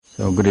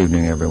So good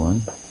evening,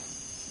 everyone.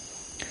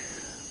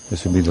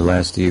 This will be the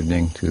last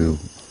evening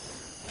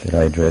that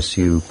I address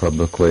you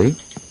publicly,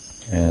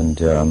 and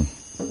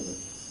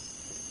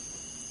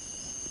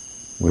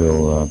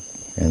we'll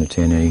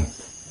entertain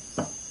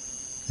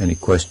any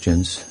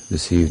questions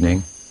this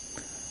evening.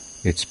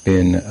 It's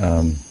been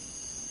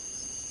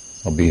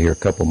I'll be here a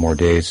couple more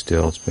days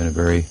still. It's been a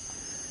very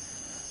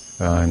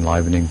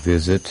enlivening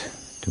visit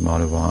to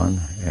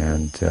Madhuvan,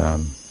 and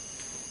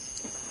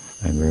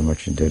I'm very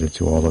much indebted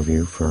to all of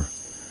you for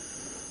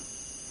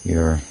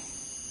your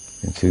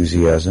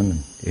enthusiasm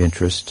and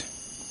interest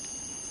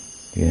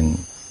in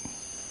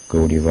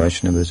Gaudiya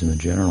Vaishnavism in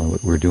general, and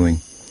what we're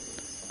doing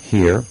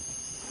here,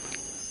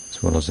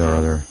 as well as our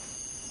other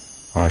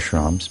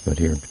ashrams, but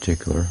here in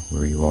particular,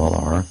 where you all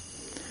are,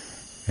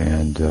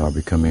 and are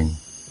becoming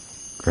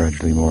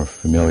gradually more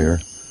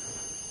familiar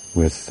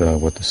with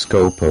what the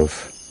scope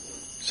of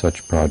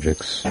such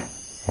projects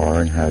are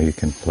and how you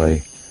can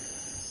play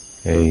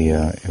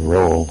a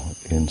role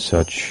in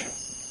such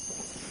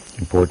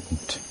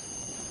important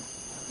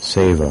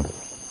seva.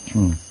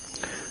 I'm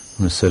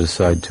going to set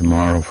aside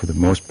tomorrow, for the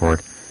most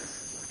part,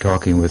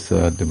 talking with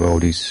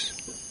devotees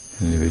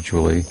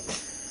individually.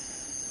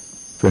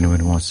 If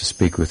anyone wants to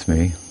speak with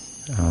me,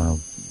 I'll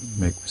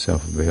make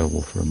myself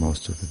available for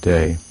most of the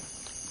day.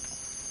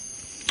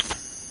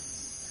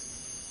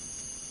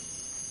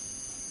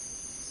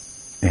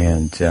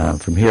 And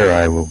from here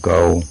I will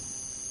go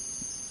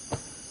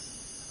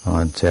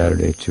on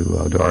Saturday to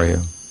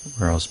Audarya,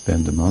 where I'll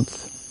spend a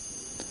month,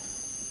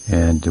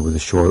 and with a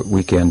short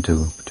weekend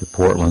to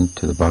Portland,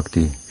 to the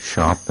Bhakti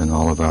shop and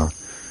all of our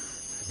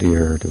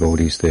dear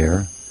devotees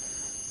there,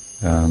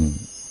 to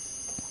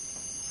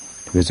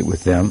visit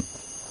with them,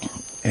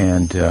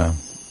 and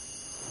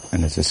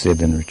as I said,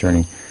 then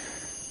returning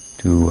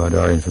to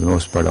Audarya, and for the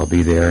most part I'll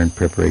be there in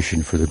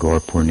preparation for the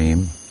Gaur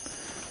Purnim.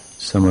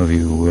 Some of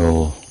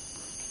you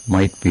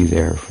might be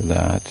there for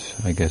that.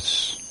 I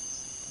guess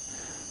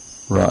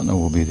Ratna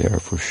will be there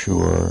for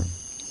sure.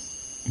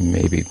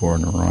 Maybe Gaur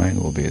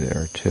Narayan will be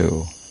there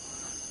too.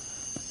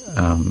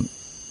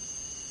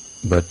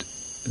 But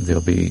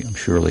there'll be,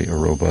 surely, a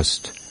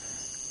robust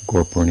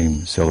Gaur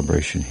Purnim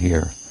celebration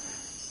here,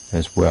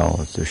 as well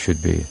as there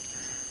should be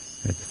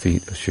at the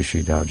feet of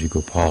Shishi Dauji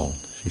Gopal.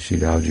 Shishi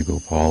Dauji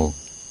Gopal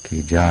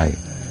ki jai.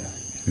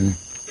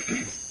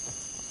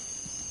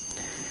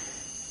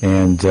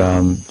 And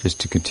just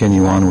to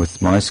continue on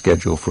with my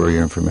schedule for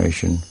your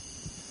information,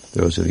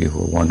 those of you who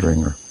are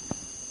wondering or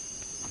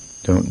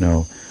don't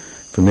know,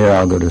 from there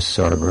I'll go to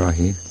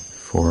Saragrahi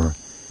for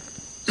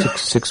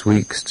six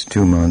weeks to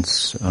 2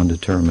 months,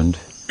 undetermined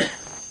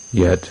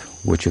yet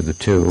which of the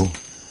two,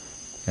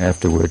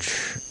 after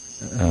which,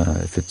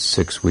 if it's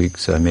 6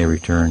 weeks, I may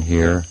return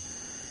here.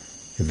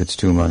 If it's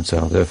 2 months,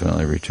 I'll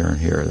definitely return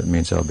here. That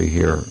means I'll be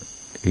here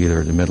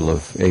either the middle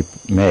of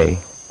May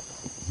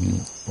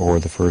or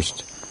the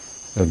 1st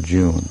of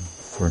June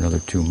for another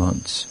 2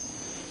 months.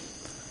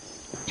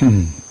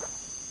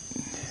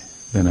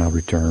 Then I'll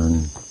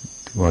return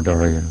to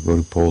Audarya, go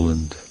to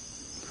Poland,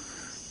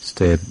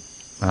 stay at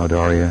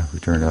Audarya,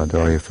 return to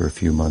Audarya for a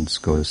few months,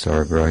 go to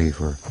Saragrahi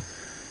for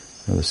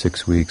another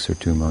 6 weeks or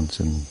 2 months,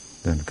 and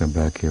then come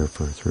back here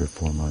for 3 or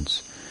 4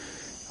 months.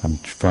 I'm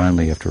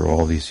finally, after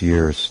all these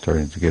years,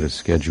 starting to get a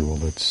schedule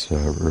that's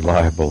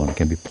reliable and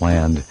can be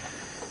planned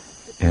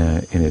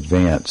in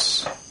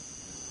advance.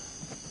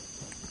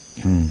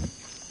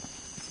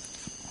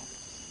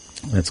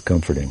 That's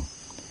comforting.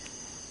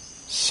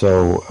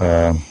 So,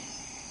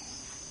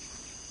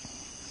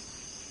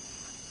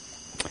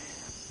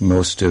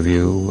 most of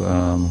you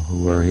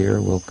who are here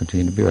will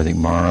continue to be here. I think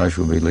Maharaj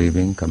will be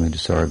leaving, coming to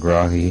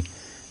Saragrahi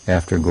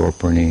after Gaur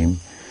Purnim.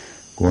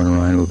 Gaur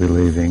Narayan will be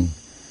leaving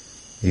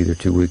either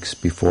 2 weeks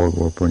before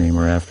Gaur Purnim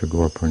or after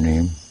Gaur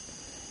Purnim.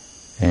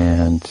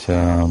 And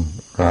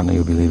Ratna,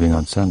 you'll be leaving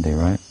on Sunday,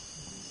 right?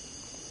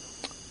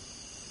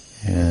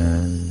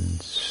 And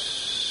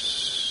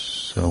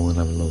so we'll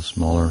have a little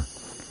smaller,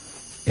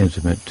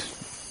 intimate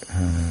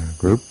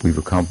group. We've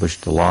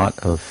accomplished a lot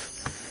of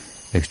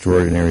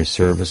extraordinary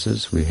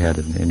services. We had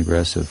an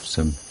ingress of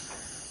some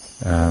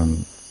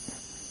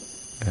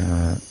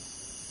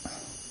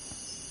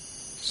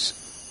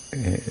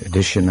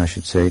addition, I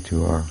should say,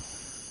 to our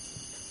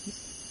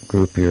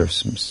group here of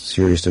some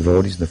serious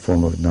devotees in the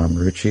form of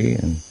Namruchi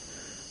and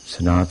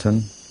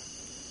Sanatan.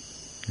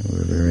 And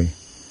we're very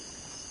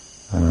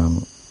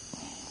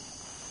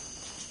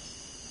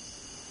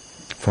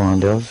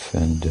fond of,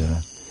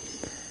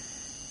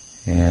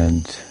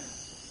 and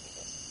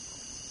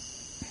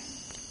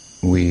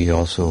we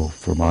also,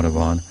 for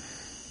Madhuvan,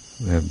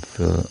 have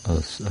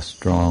a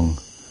strong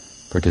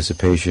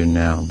participation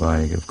now of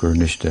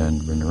Gurnishta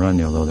and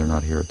Vrindaranya, although they're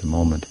not here at the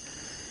moment.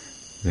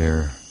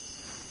 They're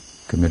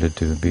committed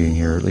to being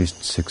here at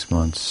least 6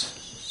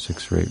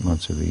 or 8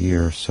 months of the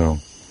year,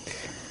 so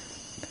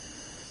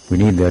we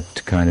need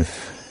that kind of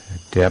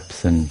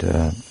depth and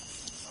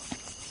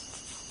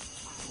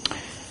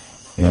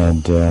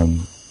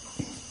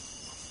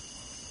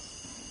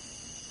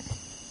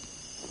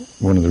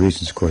one of the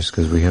reasons, of course, is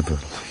because we have a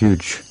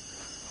huge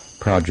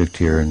project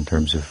here in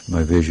terms of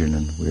my vision,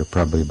 and we are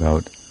probably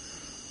about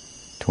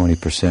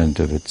 20%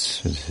 of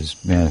its is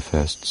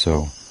manifest.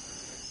 So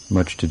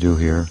much to do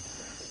here,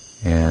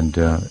 and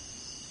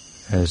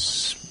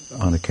as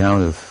on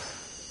account of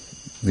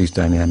these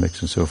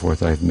dynamics and so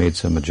forth, I've made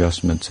some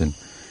adjustments in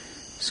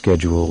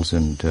schedules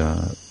and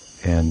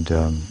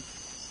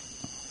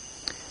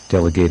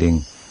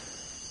delegating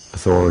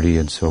authority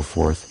and so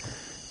forth,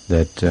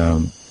 that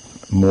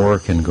more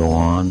can go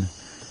on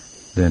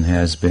than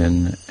has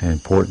been,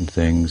 important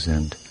things,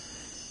 and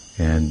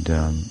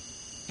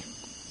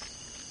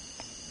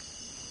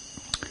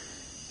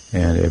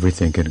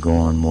everything can go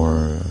on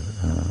more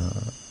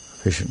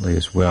efficiently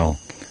as well,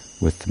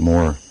 with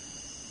more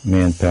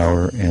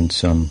manpower and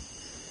some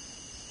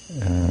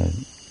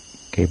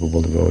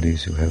capable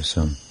devotees who have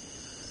some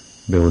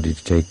ability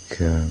to take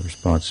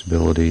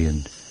responsibility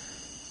and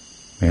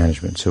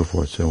management and so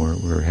forth. So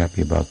we're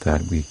happy about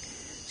that.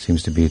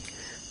 Seems to be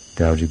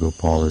Daoji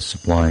Gopal is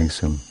supplying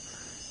some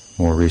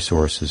more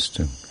resources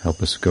to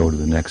help us go to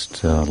the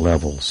next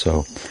level.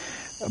 So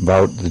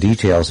about the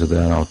details of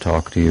that, I'll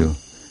talk to you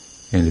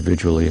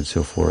individually and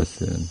so forth.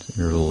 And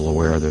you're a little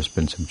aware there's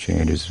been some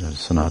changes.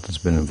 Sanatana's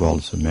been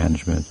involved in some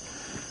management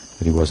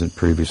that he wasn't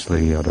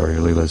previously.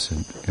 Adarya Leela's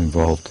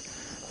involved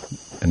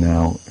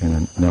now in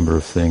a number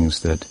of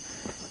things that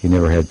he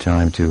never had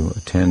time to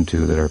attend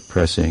to, that are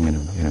pressing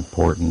and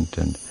important,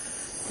 and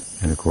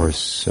of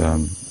course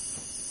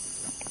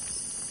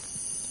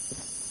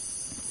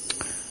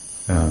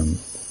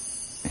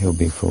he'll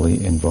be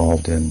fully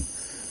involved in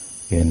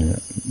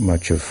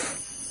much of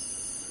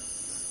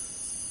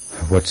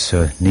what's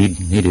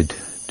needed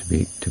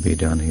to be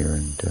done here,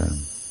 and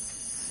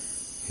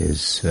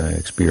his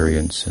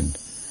experience and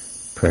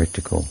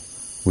practical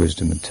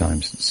wisdom and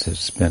time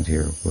spent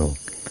here will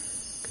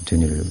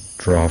continue to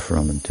draw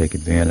from and take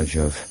advantage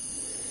of,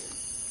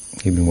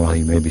 even while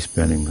he may be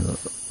spending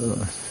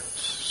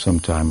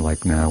some time,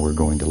 like now we're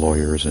going to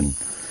lawyers and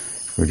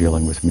we're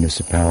dealing with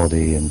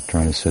municipality and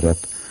trying to set up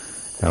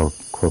our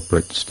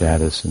corporate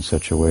status in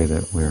such a way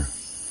that we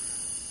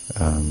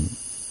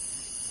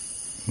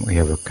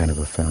have a kind of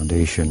a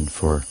foundation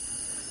for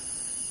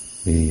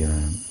the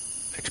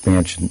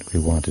expansion that we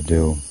want to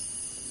do.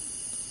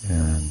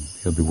 And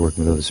he'll be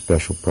working with other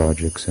special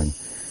projects, and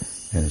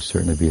it'll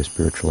certainly be a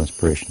spiritual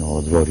inspiration to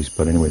all the devotees.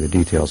 But anyway, the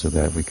details of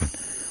that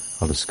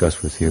I'll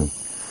discuss with you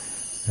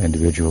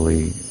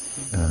individually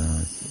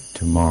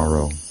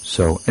tomorrow.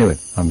 So anyway,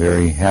 I'm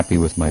very happy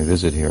with my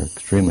visit here,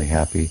 extremely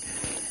happy,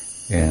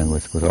 and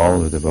with all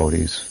the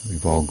devotees.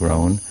 We've all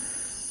grown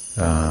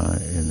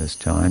in this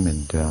time,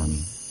 and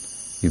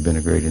you've been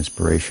a great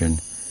inspiration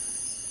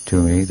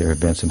to me. There have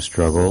been some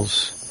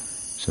struggles,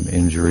 some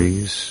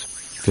injuries,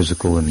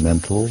 physical and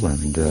mental,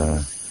 and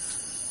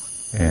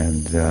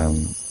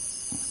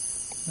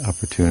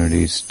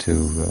opportunities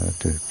to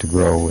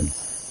grow and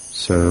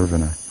serve,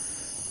 and at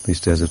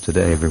least as of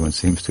today, everyone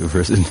seems to have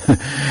risen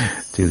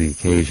to the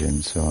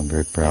occasion. So I'm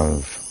very proud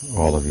of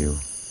all of you.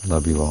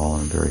 Love you all.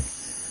 I'm very,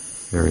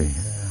 very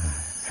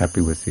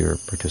happy with your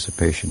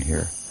participation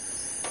here.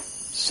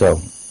 So,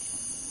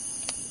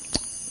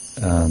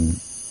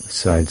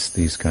 besides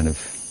these kind of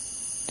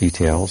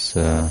details,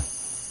 I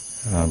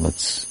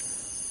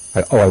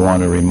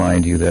want to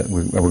remind you that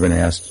we're going to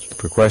ask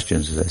for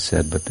questions, as I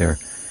said, but there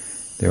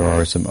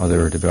are some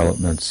other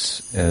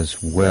developments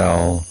as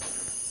well.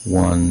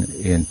 One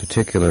in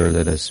particular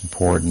that is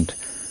important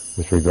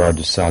with regard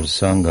to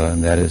sadhusanga,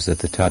 and that is that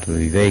the Tattva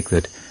Vivek,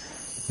 that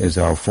is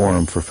our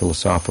forum for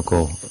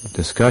philosophical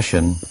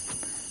discussion,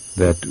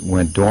 that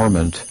went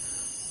dormant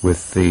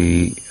with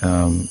the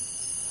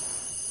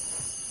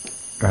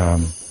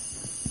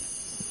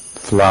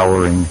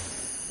flowering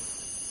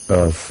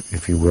of,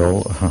 if you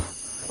will,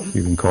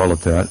 you can call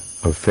it that,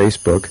 of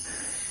Facebook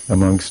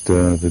amongst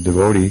the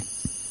devotee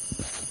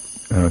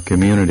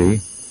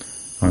community.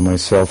 I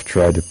myself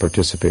tried to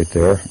participate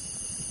there,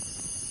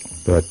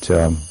 but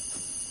I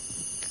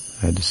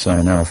had to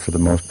sign out for the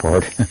most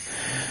part.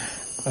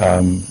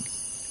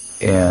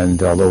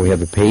 And although we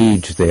have a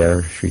page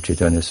there, Sri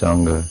Chaitanya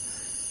Sangha,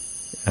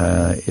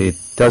 it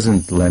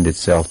doesn't lend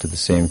itself to the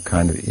same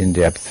kind of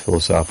in-depth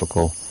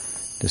philosophical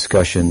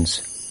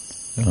discussions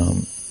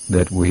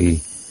that we,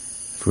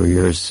 for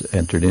years,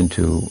 entered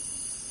into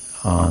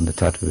on the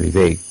Tattva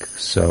Vivek.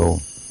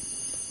 So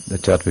the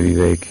Tattva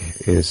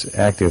Vivek is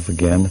active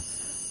again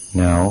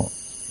now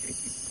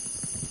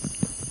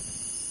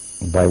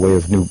by way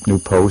of new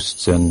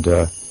posts and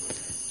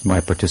my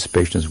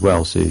participation as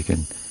well, so you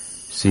can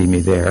see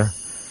me there,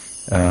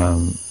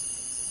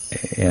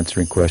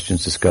 answering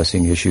questions,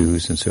 discussing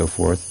issues, and so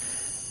forth.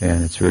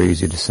 And it's very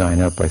easy to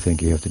sign up. I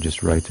think you have to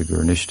just write to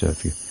Gurnishta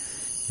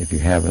if you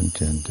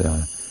haven't, and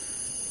you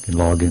can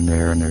log in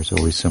there, and there's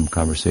always some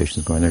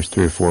conversations going. There's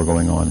 3 or 4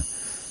 going on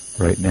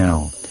right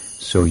now.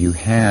 So you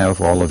have,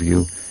 all of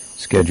you,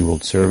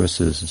 scheduled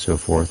services and so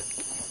forth,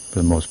 for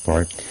the most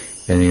part,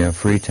 and you have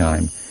free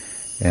time.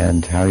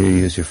 And how you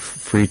use your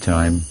free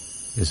time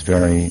is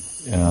very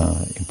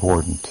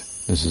important.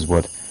 This is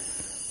what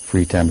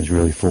free time is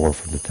really for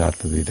the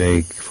Tattva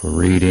Vivek, for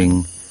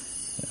reading,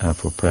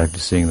 for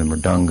practicing the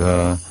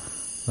mridanga,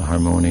 the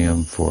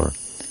harmonium, for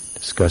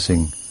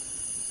discussing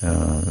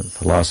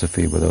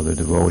philosophy with other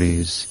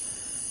devotees,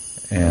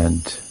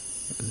 and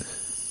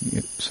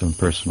some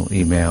personal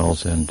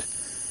emails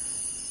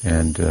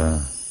and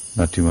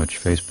not too much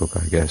Facebook,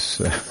 I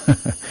guess.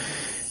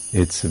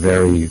 It's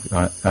very,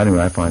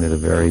 anyway, I find it a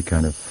very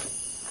kind of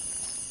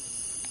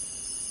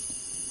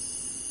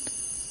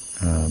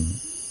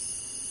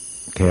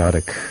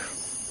chaotic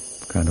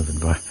kind of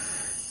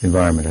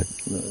environment.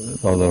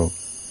 Although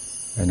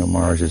I know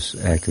Mars is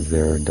active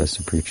there and does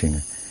some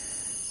preaching,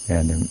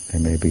 and there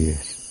may be a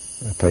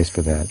place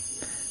for that.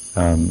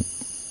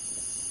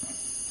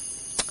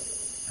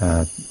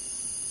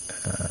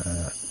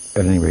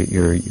 At any rate,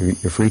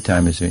 your free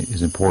time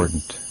is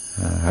important.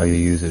 How you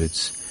use it,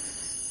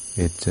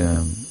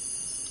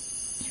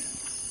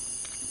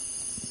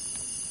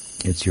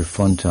 it's your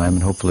fun time,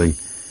 and hopefully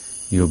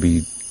you'll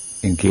be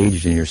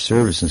engaged in your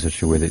service in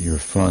such a way that your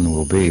fun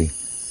will be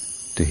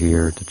to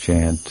hear, to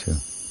chant,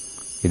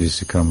 it is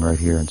to come right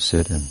here and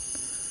sit and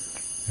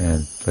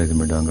play the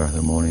mridanga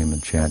harmonium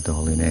and chant the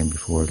holy name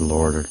before the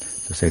Lord, or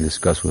to say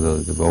discuss with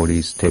other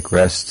devotees, take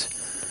rest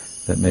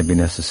that may be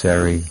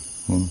necessary,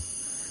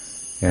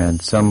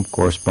 and some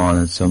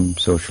correspondence, some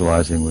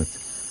socializing with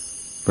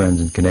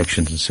friends and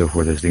connections and so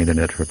forth as the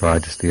internet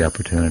provides us the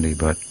opportunity,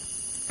 but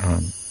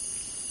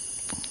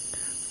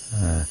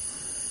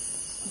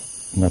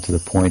not to the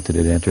point that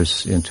it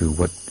enters into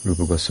what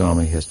Rupa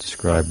Goswami has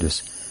described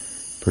as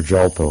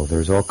prajalpo.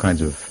 There's all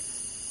kinds of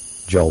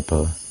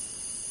jalpa.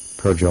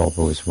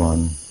 Prajalpo is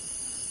one.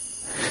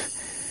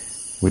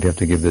 We'd have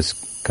to give this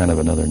kind of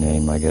another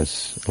name, I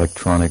guess,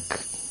 electronic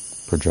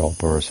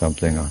prajalpa or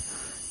something, and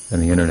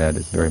the internet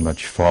very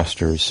much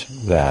fosters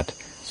that.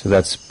 So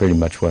that's pretty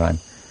much what I'm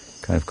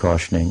kind of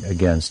cautioning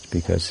against,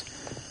 because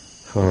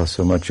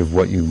so much of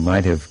what you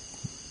might have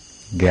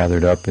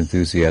gathered up,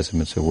 enthusiasm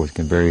and so forth,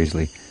 can very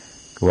easily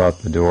go out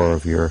the door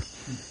of your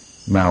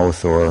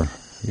mouth or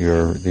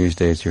these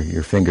days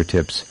your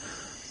fingertips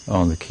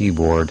on the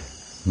keyboard.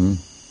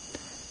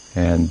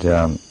 And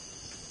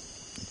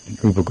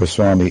Rupa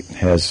Goswami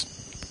has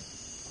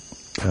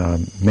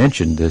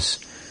mentioned this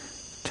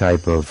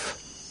type of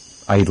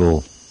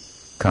idle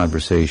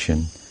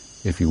conversation,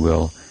 if you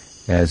will,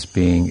 as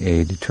being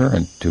a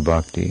deterrent to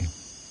bhakti.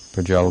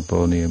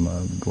 Prajalpo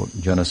niyama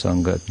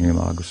janasanga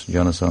niyamagus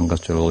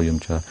janasangas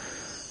charolyam cha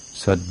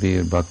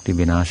sadvir bhakti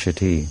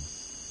vinashati.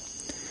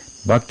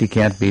 Bhakti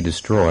can't be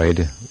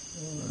destroyed,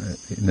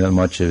 not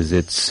much as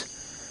it's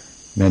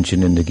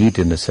mentioned in the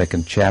Gita in the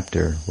 2nd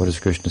chapter. What does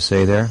Krishna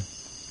say there?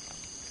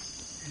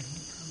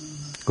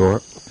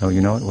 Gaur? Oh,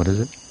 you know it? What is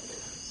it?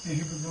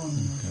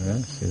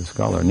 Yes, he's a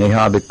scholar.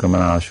 Neha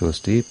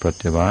vikramanashvasti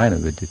pratyavayana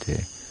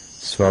vidyate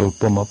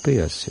svalpam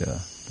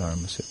apiyasya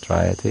dharmasya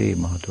trayate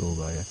mahato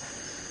vaya.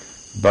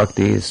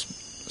 Bhakti is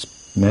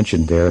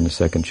mentioned there in the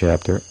 2nd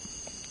chapter,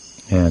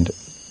 and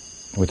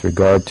with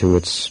regard to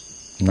its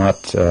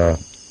not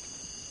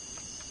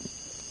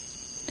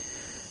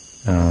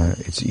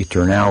its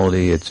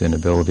eternality, its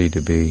inability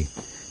to be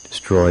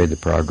destroyed, the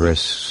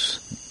progress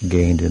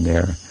gained in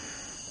there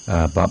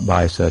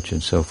by such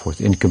and so forth,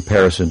 in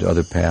comparison to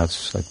other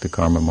paths like the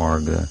karma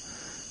marga,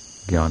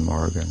 gyan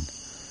marga, and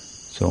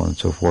so on and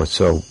so forth.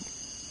 So,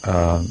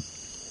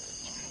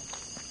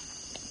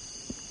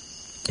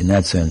 in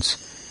that sense,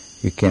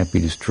 it can't be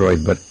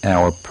destroyed, but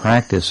our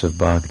practice of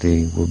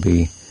bhakti will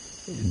be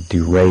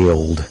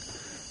derailed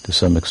to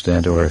some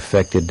extent or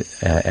affected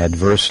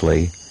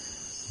adversely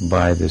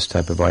by this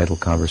type of idle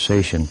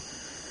conversation.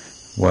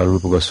 While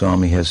Rupa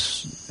Goswami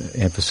has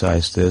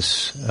emphasized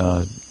this,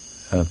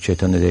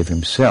 Chaitanya Dev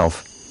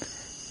himself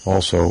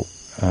also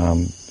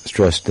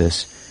stressed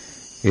this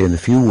in the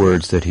few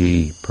words that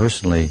he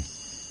personally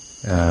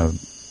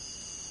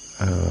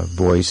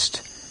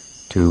voiced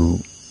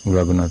to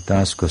Raghunath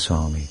Das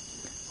Goswami,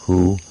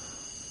 who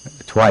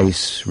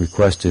twice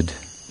requested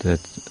that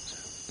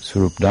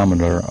Swarup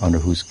Damodar, under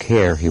whose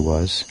care he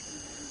was,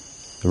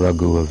 the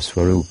Raghu of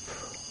Swarup,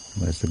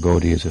 as the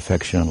Gaudiyas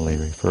affectionately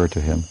refer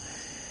to him,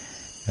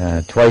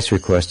 twice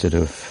requested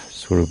of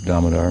Swarup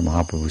Damodar,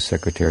 Mahaprabhu's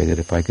secretary, that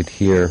if I could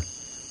hear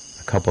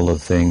a couple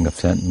of things, a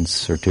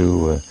sentence or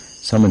two,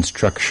 some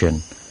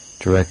instruction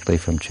directly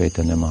from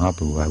Chaitanya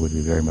Mahaprabhu, I would be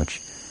very much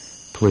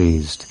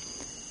pleased.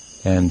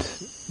 And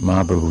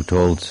Mahaprabhu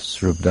told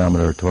Swarup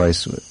Damodar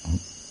twice,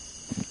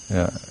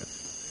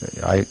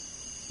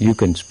 you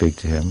can speak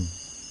to him,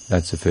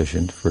 that's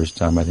sufficient. First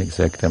time, I think,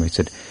 second time, he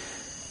said,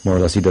 more or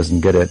less, he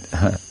doesn't get it.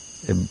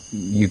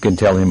 You can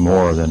tell him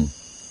more than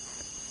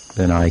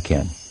I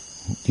can.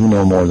 You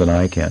know more than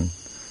I can,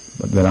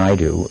 than I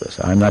do.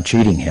 I'm not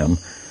cheating him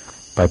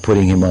by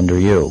putting him under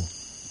you.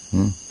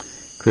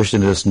 Krishna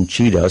doesn't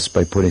cheat us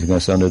by putting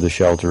us under the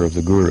shelter of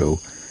the Guru,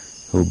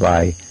 who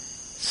by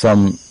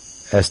some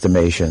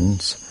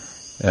estimations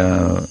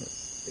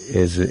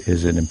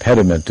is an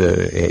impediment,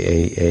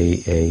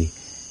 an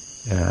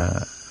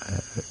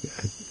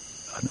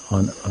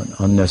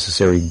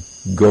unnecessary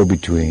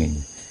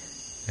go-between,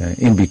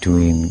 in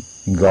between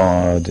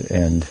God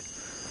and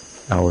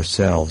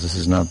ourselves. This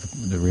is not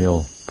the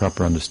real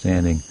proper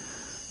understanding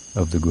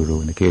of the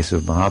Guru. In the case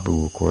of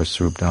Mahaprabhu, of course,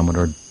 Swarup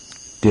Damodar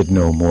did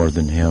know more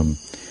than him.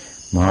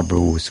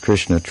 Mahaprabhu was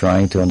Krishna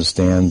trying to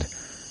understand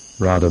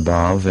Radha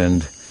Bhav,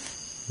 and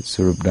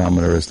Swarup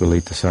Damodar is the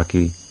Lalita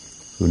Sakhi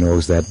who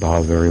knows that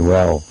Bhav very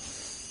well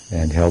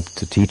and helped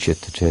to teach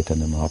it to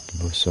Chaitanya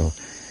Mahaprabhu. So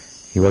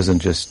he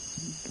wasn't just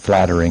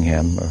flattering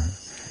him.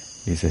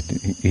 He said,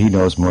 he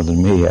knows more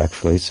than me,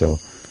 actually, so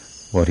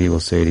what he will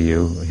say to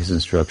you, his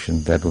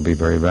instruction, that will be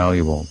very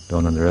valuable.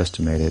 Don't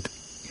underestimate it.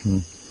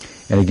 And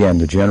again,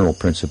 the general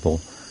principle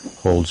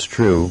holds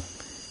true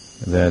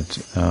that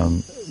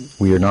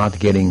we are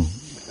not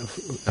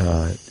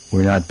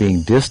we're not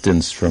being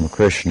distanced from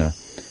Krishna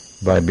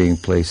by being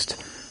placed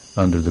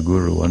under the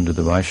Guru, under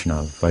the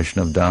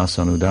Vaishnav Das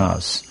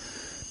Anudas.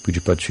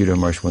 Pujapad Sridhar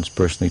Maharaj once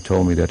personally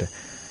told me that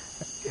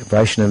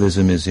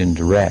Vaishnavism is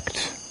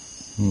indirect.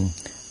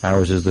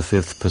 Ours is the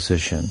fifth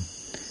position.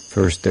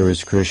 First there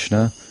is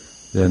Krishna,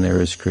 then there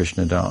is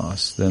Krishna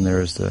Das, then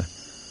there is the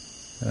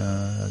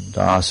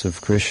Das of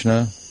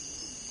Krishna,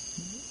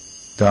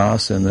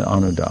 Das and the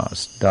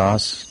Anudas.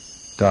 Das,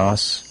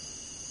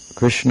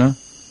 Krishna,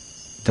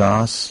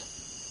 Das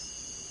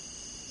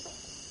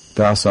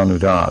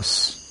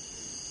Anudas,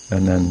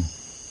 and then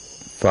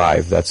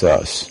 5, that's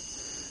us.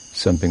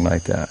 Something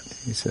like that,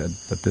 he said.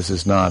 But this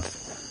is not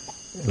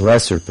a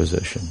lesser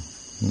position.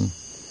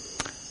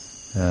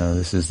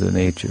 This is the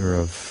nature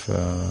of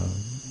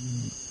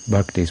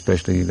bhakti,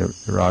 especially the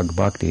rag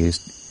bhakti,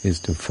 is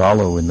to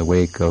follow in the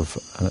wake of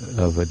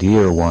a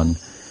dear one,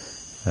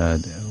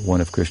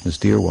 one of Krishna's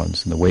dear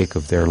ones, in the wake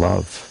of their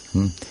love.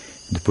 And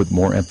to put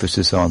more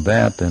emphasis on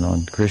that than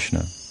on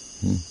Krishna.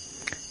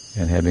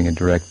 And having a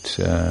direct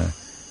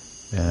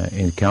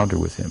encounter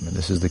with him. And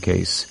this is the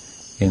case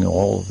in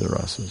all of the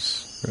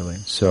rasas, really,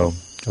 so,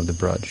 of the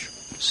Braj.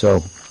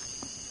 So,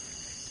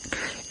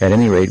 at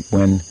any rate,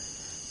 when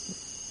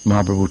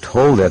Mahaprabhu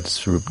told that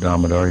Swarup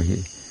Damodar,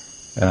 he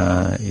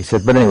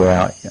said, but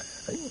anyway,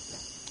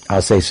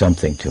 I'll say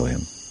something to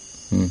him.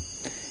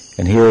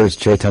 And here is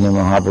Chaitanya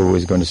Mahaprabhu, who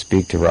is going to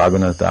speak to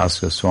Raghunath Das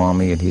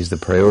Goswami, and he's the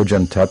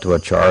Prayojan Tattva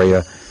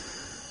Acharya.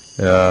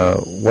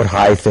 What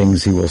high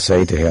things he will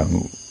say to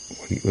him,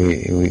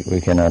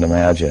 we cannot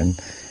imagine.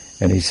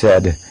 And he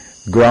said,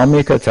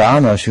 Grami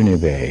Katana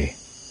Shunibe.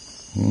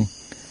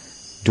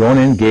 Don't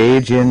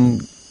engage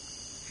in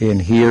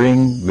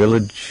hearing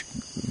village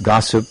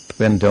gossip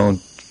and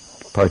don't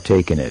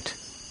partake in it.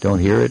 Don't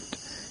hear it.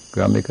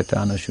 Grami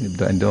Katana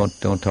Shunibe. And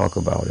don't talk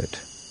about it.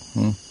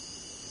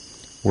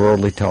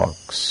 Worldly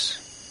talks.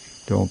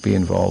 Don't be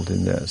involved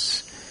in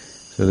this.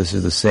 So this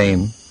is the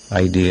same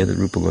idea that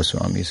Rupa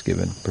Goswami has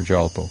given,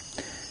 Prajalpo.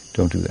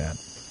 Don't do that.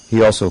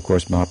 He also, of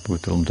course,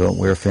 Mahaprabhu told him, don't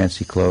wear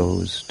fancy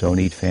clothes, don't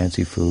eat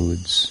fancy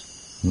foods.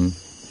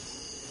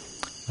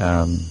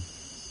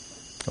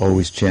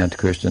 Always chant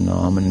Krishna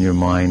Nam, and in your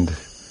mind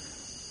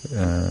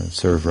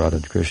serve Radha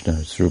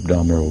Krishna. Swarup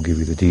Damodar will give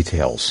you the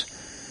details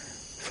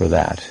for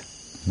that.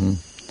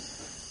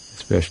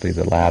 Especially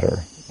the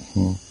latter,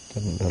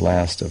 the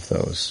last of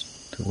those,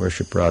 to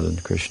worship Radha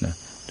and Krishna.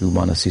 Do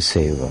Manasi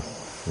Seva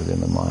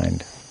within the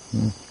mind.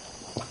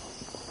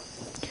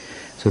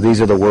 So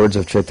these are the words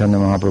of Chaitanya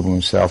Mahaprabhu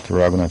himself to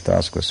Raghunath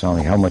Das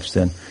Goswami. How much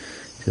then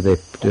do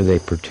they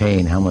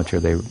pertain? How much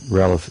are they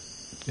relevant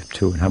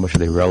to? And how much are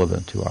they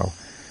relevant to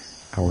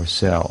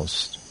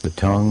ourselves? The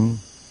tongue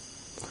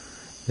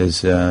is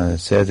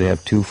said to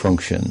have two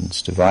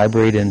functions: to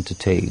vibrate and to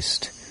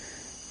taste.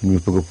 In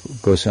Rupa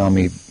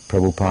Goswami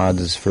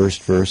Prabhupada's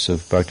first verse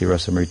of Bhakti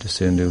Rasamrita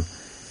Sindhu,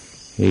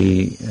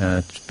 he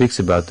speaks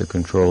about the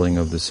controlling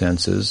of the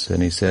senses,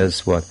 and he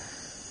says what?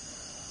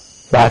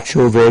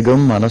 Vacho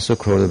vegam, manasa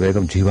krodha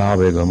vegam, jiva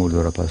vegam,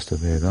 udvarapasta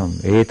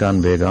vegam,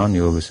 etan vegan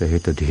yogasa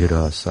hita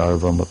dhira,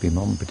 sarvam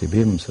apimam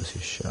pratibhim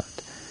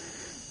sasishat.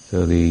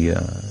 So the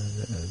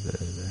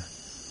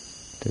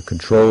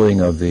controlling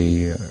of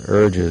the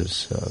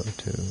urges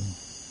to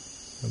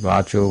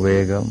vacho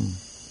vegam,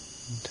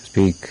 to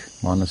speak,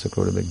 manasa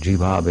krodha vegam,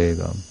 jiva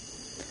vegam,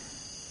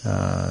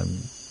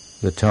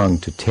 the tongue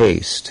to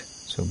taste.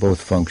 So both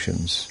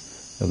functions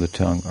of the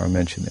tongue are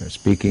mentioned there.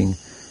 Speaking,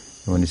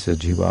 when he says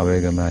jiva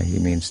vegam, he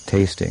means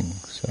tasting.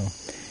 So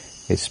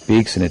it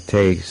speaks and it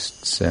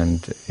tastes,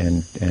 and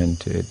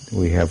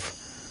we have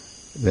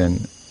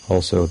then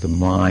also the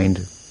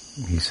mind.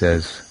 He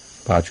says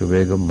vacho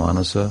vegam,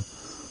 manasa,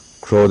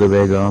 krodha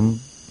vegam,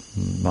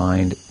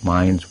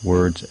 minds,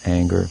 words,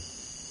 anger,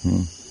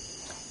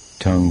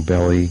 tongue,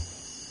 belly,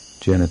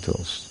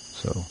 genitals.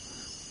 So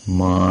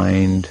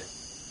mind,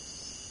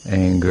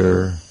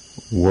 anger,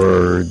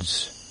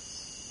 words,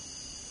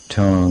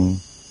 tongue,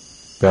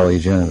 belly,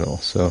 genital.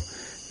 So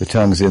the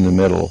tongue's in the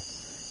middle.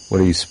 What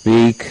do you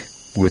speak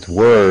with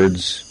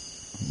words?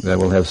 That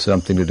will have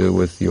something to do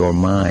with your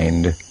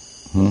mind,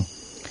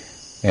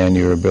 and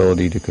your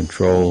ability to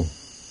control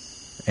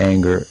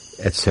anger,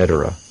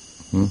 etc.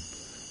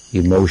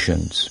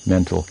 Emotions,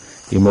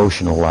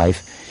 emotional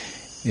life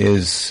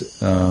is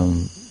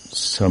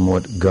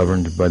somewhat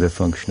governed by the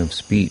function of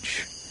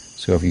speech.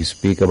 So if you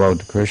speak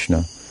about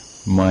Krishna,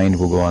 mind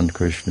will go on to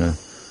Krishna,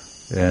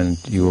 and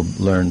you will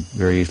learn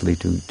very easily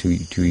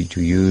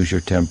to use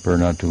your temper,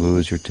 not to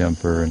lose your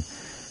temper, and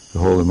the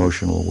whole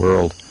emotional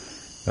world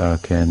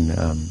can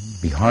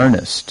be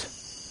harnessed.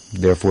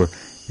 Therefore,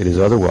 it is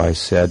otherwise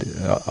said,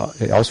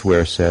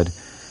 elsewhere said,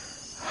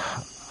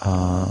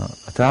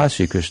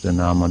 Atasi Krishna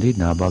namadi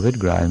nabavid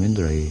grayam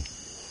indrai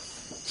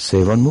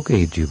sevan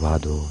mukhe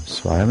jivado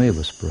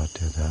swayameva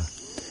spratyada.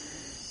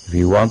 If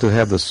you want to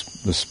have the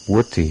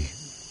spurti,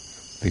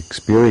 the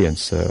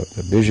experience, the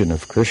vision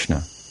of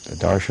Krishna, the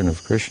darshan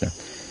of Krishna,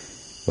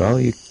 well,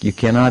 you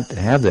cannot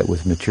have that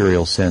with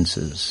material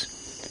senses.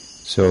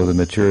 So the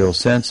material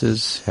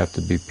senses have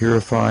to be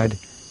purified,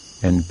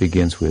 and it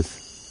begins with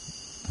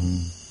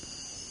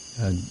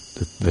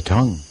the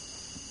tongue,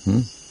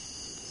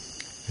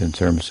 in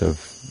terms of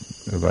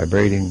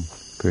vibrating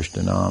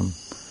Krishna Nam,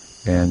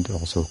 and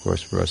also, of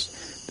course, for us,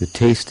 the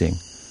tasting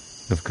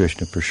of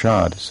Krishna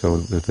Prasad. So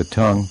with the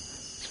tongue's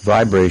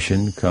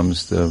vibration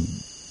comes the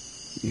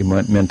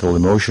mental,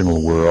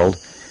 emotional world,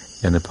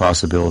 and the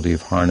possibility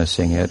of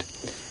harnessing it.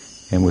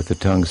 And with the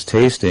tongue's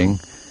tasting,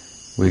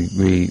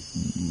 we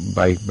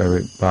by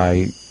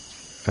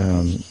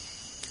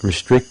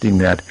restricting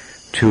that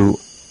to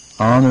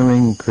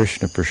honoring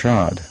Krishna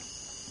Prasad,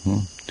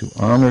 to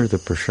honor the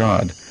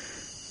Prasad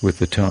with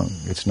the tongue.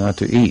 It's not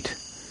to eat.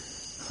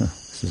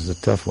 This is a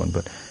tough one,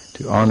 but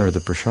to honor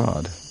the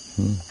Prasad.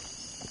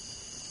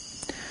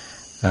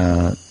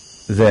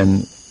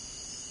 Then,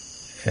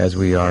 as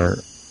we are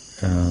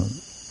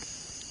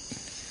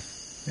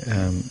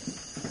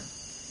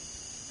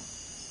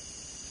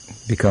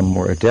become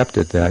more adept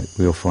at that,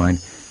 we'll find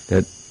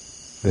that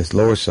this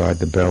lower side,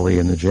 the belly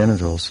and the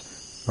genitals,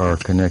 are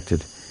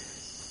connected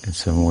in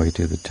some way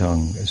to the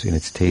tongue as in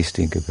its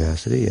tasting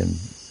capacity, and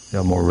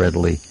they'll more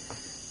readily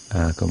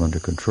come under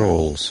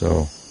control.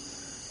 So,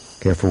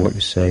 careful what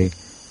you say,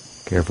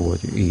 careful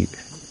what you eat.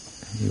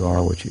 You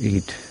are what you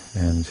eat,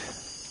 and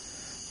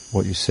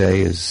what you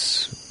say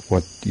is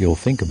what you'll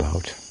think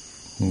about.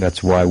 And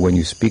that's why when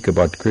you speak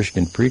about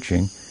Christian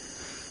preaching,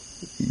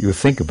 you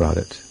think about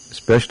it,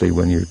 especially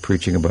when you're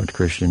preaching about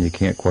Krishna and you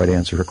can't quite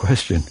answer a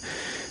question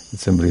that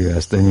somebody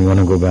asked. Then you want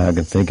to go back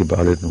and think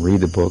about it and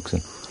read the books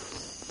and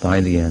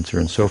find the answer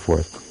and so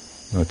forth.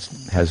 It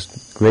has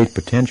great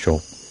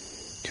potential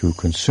to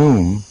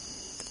consume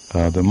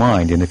the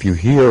mind. And if you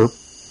hear,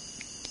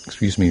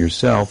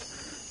 yourself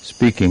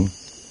speaking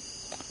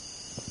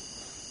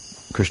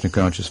Krishna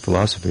conscious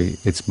philosophy,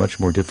 it's much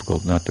more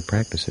difficult not to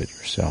practice it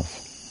yourself,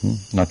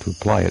 not to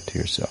apply it to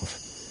yourself.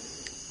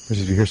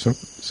 Whereas if you hear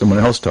someone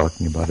else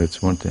talking about it,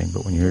 it's one thing,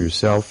 but when you hear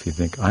yourself, you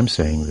think, I'm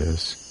saying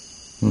this,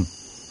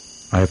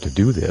 I have to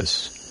do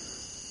this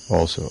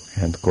also.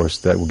 And of course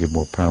that will give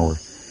more power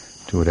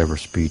to whatever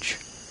speech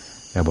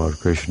about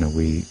Krishna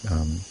we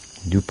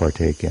do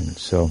partake in.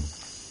 So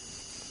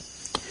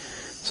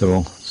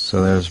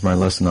there's my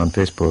lesson on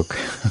Facebook.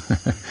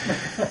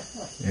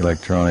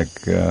 Electronic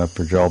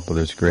prajalpa.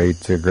 There's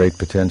great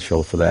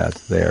potential for that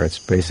there. It's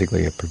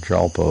basically a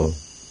prajalpa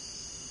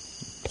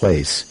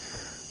place.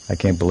 I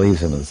can't believe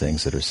some of the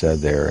things that are said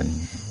there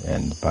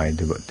and by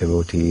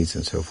devotees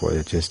and so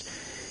forth.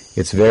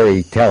 It's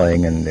very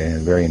telling and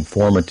very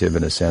informative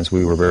in a sense.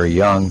 We were very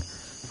young.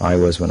 I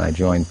was when I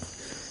joined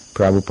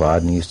Prabhupada,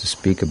 and he used to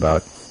speak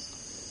about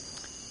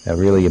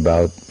really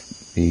about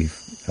the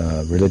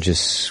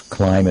religious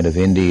climate of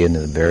India and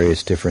the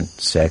various different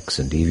sects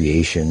and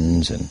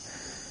deviations and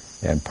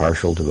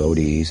partial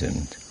devotees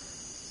and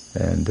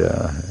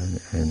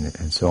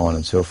so on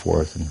and so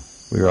forth. And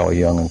we were all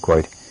young and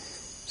quite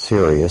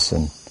serious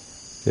and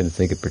didn't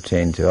think it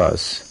pertained to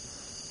us.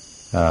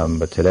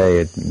 But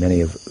today,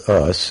 many of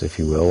us, if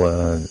you will,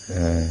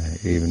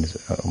 even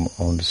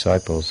own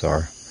disciples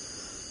are,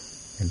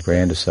 and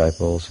grand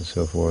disciples and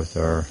so forth,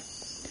 are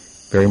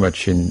very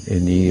much in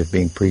need of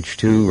being preached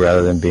to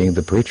rather than being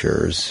the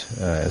preachers,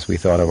 as we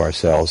thought of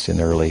ourselves in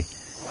early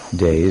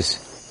days.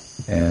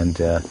 And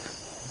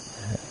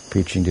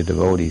preaching to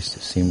devotees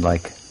seemed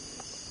like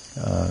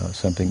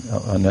something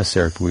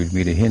unnecessary. If we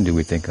meet a Hindu,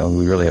 we think,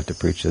 we really have to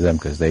preach to them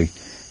because they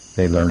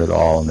learned it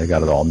all and they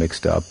got it all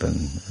mixed up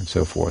and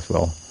so forth.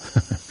 Well,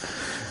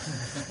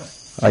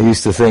 I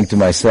used to think to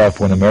myself,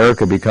 when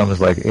America becomes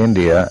like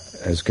India,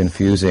 as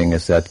confusing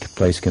as that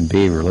place can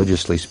be,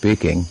 religiously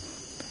speaking,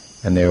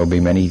 and there will be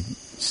many,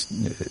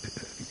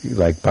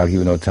 like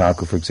Bhaktivinoda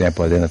Thakur, for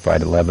example,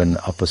 identified 11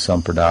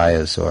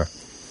 upasampradayas or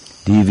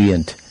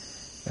deviant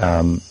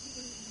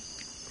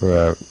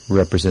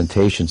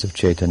representations of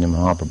Chaitanya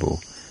Mahaprabhu,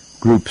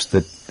 groups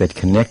that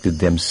connected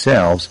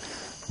themselves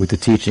with the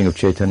teaching of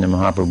Chaitanya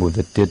Mahaprabhu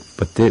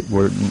that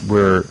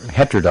were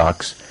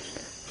heterodox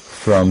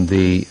from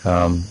the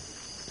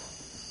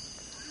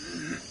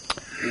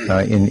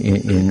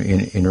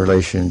in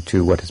relation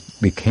to what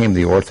became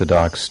the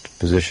orthodox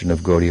position of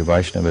Gaudiya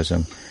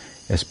Vaishnavism,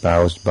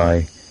 espoused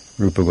by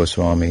Rupa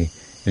Goswami,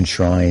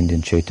 enshrined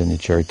in Chaitanya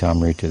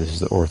Charitamrita. This is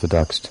the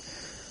orthodox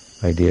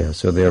idea.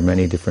 So there are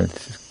many different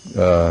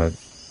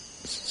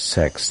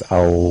sects,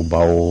 Aul,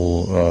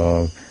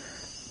 Baul,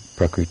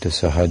 Prakrita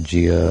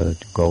Sahajya,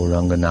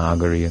 Gauranga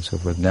Nagari, and so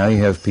forth. Now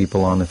you have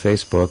people on the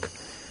Facebook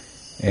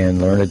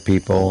and learned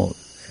people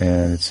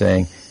and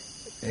saying,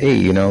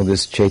 hey,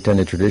 this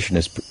Chaitanya tradition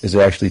is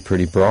actually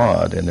pretty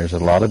broad, and there's a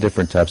lot of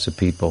different types of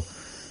people.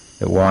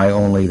 That why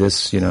only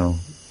this,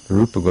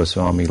 Rupa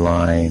Goswami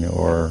line,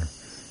 or,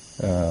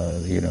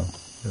 the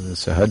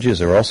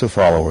Sahajyas are also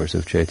followers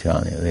of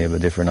Chaitanya. They have a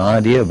different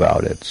idea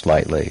about it,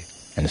 slightly,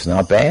 and it's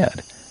not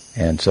bad.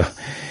 And so,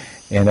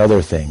 and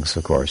other things,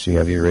 of course. You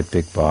have your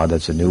Ritvik Bod,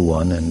 that's a new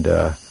one, and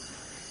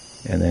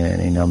then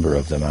any number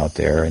of them out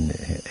there,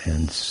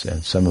 and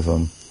some of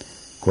them,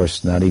 of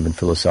course, not even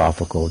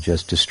philosophical,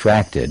 just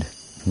distracted.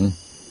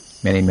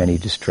 Many, many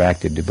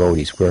distracted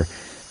devotees.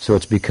 So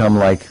it's become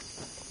like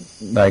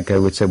I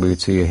would say, we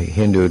would see a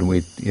Hindu,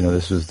 and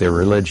this was their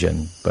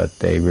religion, but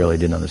they really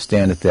didn't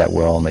understand it that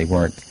well, and they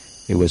were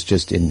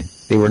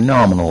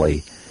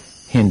nominally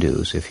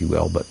Hindus, if you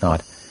will, but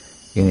not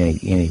in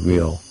any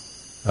real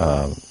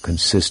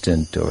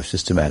consistent or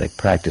systematic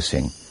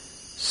practicing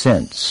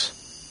sense.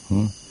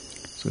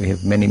 So we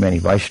have many, many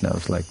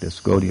Vaishnavas like this,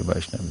 Gaudiya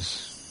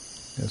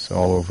Vaishnavas,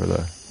 all over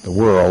the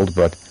world,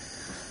 but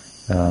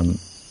a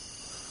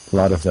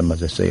lot of them,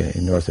 as I say,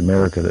 in North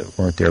America that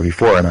weren't there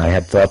before. And I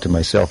had thought to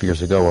myself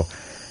years ago,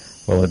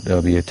 well,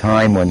 there'll be a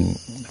time when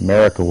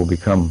America will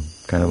become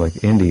kind of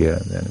like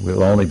India, and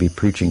we'll only be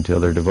preaching to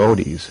other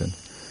devotees. And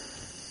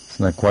it's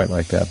not quite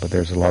like that, but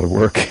there's a lot of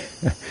work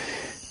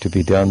to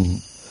be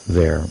done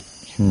there.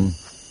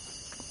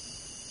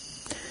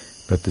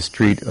 But the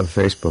street of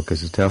Facebook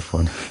is a tough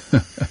one.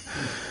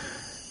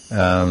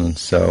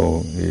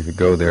 So you could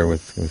go there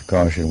with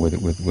caution,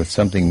 with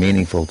something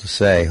meaningful to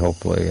say,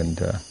 hopefully,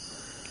 and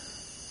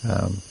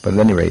but at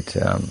any rate,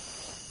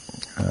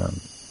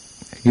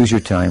 use your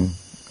time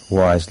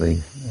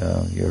wisely.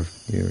 Your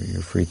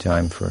free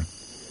time for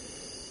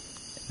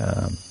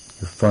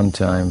your fun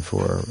time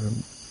for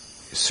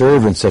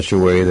serve in such a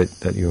way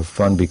that your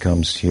fun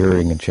becomes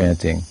hearing and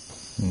chanting,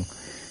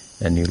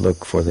 and you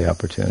look for the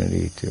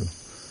opportunity to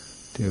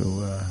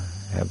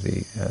have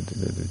the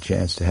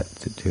chance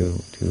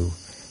to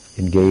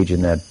engage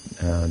in that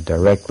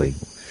directly.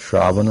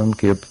 Shravanam,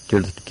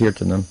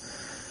 Kirtanam,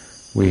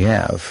 we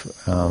have,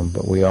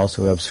 but we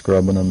also have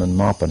scrubbing and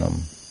mopping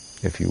them,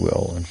 if you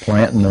will, and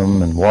planting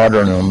them and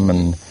watering them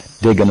and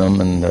digging them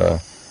and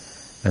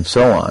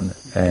so on.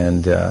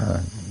 And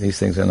these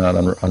things are not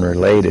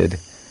unrelated.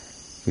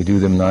 If we do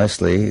them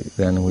nicely,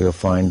 then we'll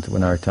find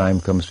when our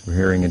time comes for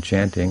hearing and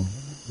chanting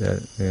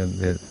that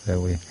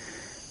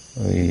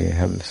we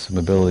have some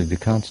ability to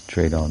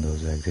concentrate on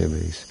those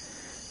activities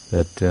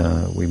that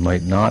we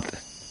might not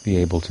be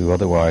able to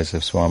otherwise.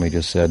 If Swami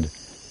just said,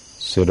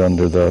 sit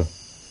under the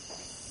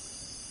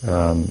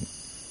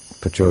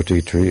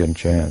Pachoti tree and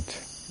chant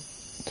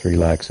 3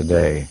 lakhs a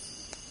day.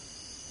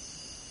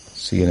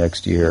 See you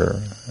next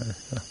year.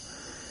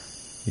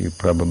 You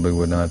probably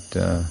would not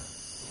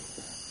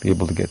be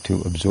able to get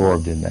too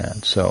absorbed in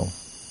that. So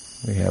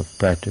we have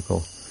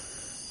practical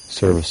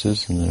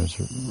services, and there's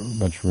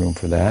much room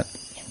for that.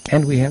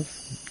 And we have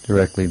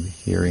directly the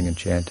hearing and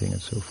chanting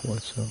and so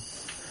forth. So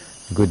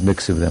a good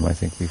mix of them, I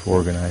think, we've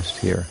organized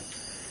here.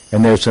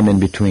 And there's some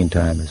in-between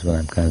time is what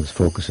I'm kind of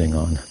focusing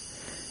on.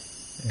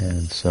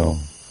 And so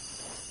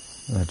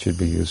that should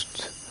be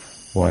used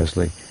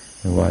wisely.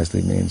 And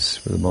wisely means,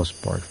 for the most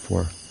part,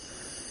 for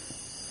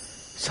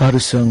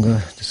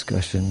sadhusanga,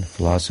 discussion,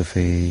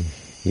 philosophy,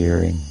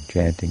 hearing,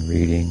 chanting,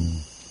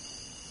 reading,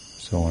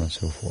 so on and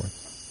so forth.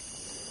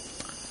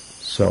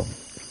 So,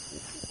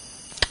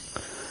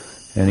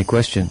 any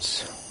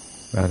questions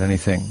about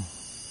anything?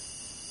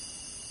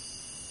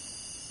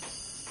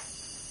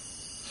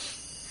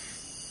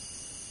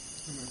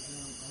 I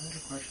had a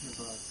question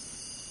about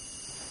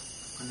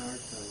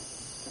anarthas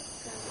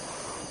and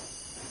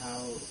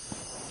how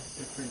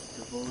different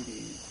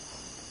devotees,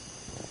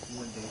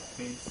 when they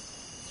face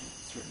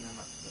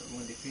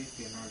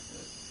the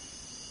anarthas,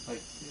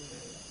 like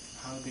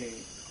how they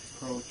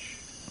approach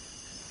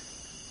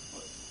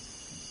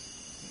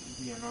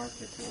the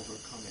anartha to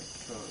overcome it.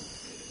 So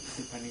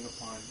depending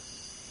upon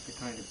the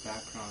kind of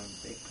background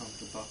they come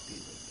to bhakti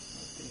with,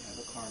 if they have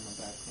a karma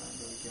background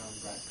or a jnana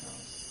background.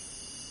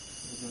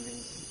 I was wondering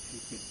if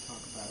you could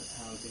talk about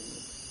how they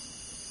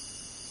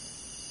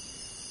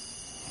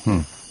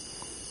would.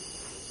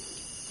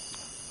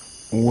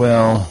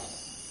 Well,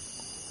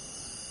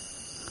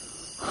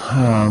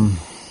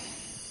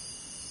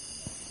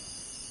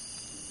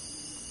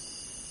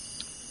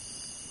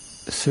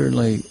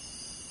 certainly.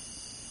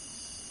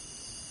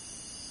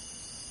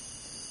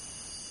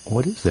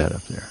 What is that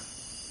up there?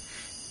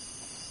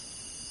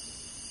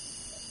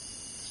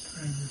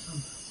 String or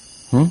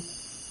something.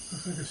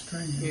 Looks like a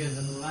string. Yeah,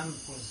 the lamp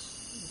was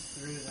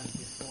through that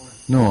before.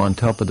 No, on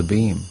top of the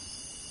beam.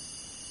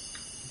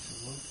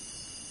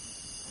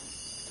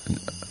 Is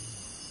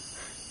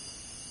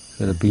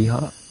that a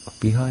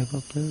beehive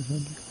up there or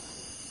something?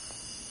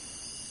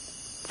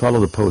 Follow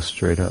the post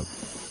straight up.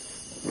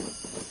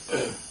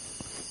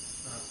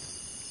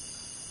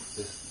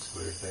 This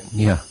square thing?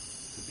 Yeah.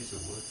 It's a piece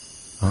of wood.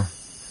 Huh?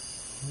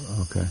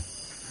 Okay.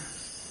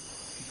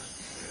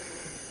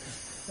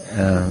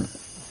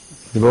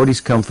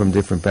 devotees come from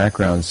different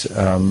backgrounds.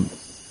 And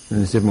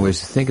there's different ways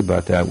to think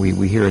about that.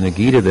 We hear in the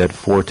Gita that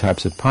 4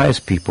 types of pious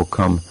people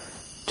come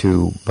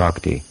to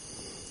bhakti.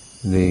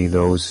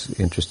 Those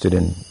interested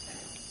in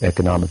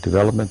economic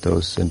development,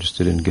 those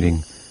interested in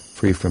getting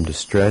free from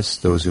distress,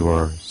 those who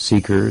are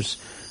seekers,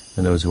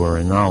 and those who are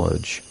in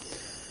knowledge.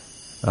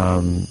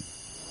 They'll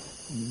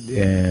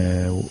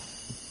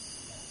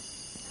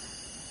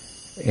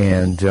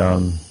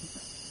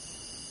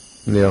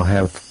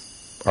have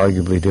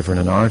arguably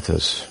different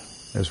anarthas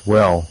as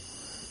well,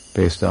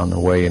 based on the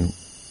way in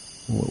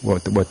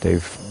what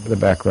the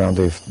background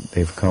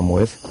they've come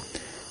with.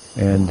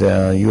 And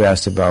you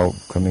asked about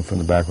coming from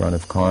the background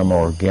of karma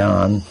or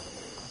gyan.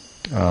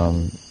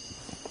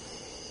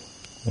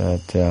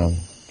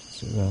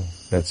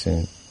 That's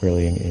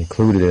really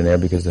included in there,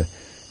 because the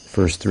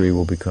first 3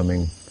 will be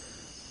coming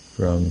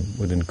from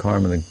within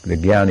karma. The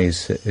jnani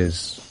is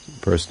the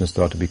person is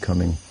thought to be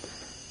coming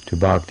to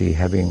bhakti,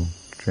 having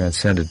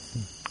transcended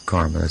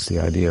karma. That's the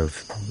idea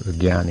of the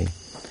jnani.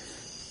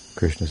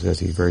 Krishna says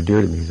he's very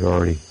dear to me. He's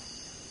already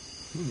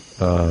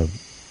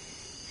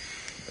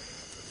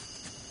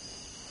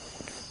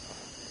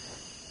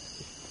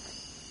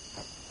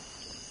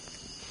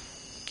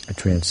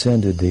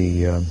transcended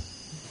the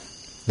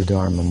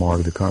dharma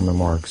marg, the karma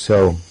marg.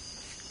 So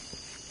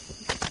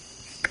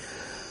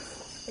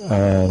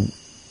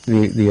the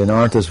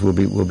anarthas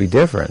will be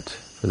different,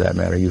 for that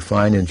matter. You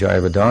find in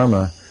Jaiva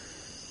Dharma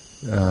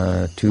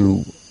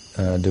 2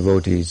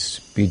 devotees,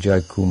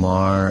 Vijay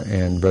Kumar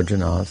and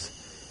Brajanath,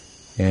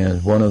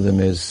 and one of them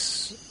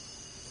is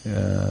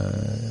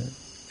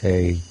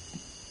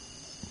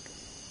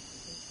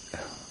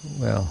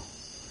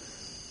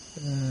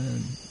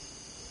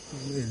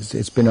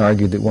it's been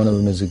argued that one of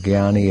them is a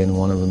jnani and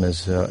one of them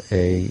is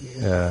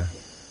a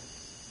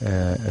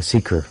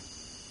seeker.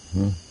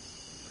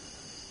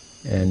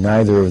 And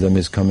neither of them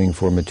is coming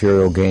for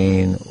material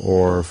gain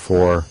or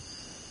for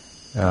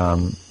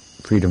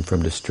freedom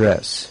from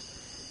distress.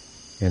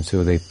 And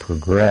so they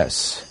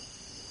progress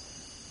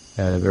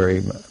at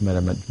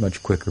a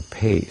much quicker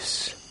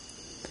pace.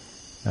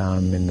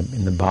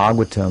 In the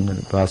Bhagavatam, the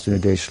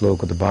Vastunadesh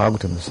Shloka of the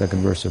Bhagavatam, the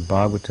 2nd verse of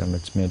Bhagavatam,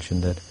 it's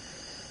mentioned that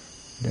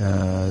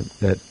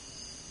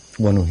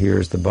one who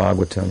hears the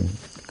Bhagavatam,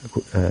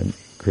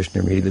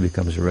 Krishna immediately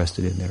becomes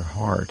arrested in their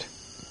heart.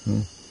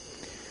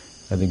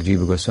 I think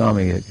Jiva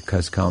Goswami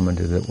has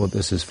commented that, well,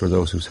 this is for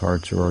those whose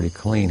hearts are already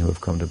clean, who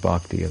have come to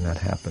bhakti, and that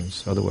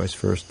happens. Otherwise,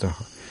 first the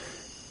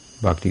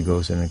bhakti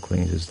goes in and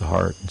cleanses the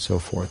heart, and so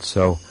forth.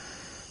 So,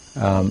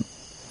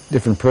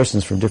 different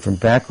persons from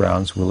different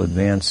backgrounds will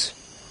advance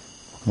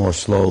more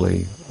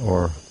slowly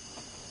or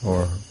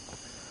more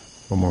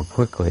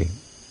quickly,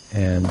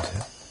 and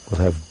will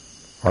have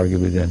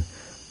arguably then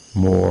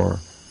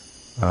more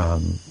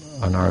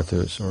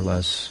anarthas or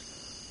less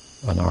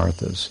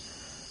anarthas.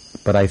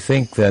 But I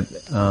think that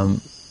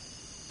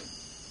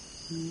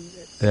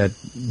that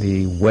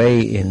the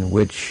way in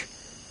which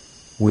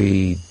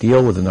we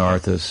deal with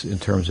anarthas in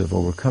terms of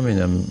overcoming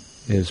them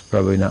is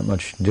probably not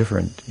much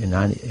different in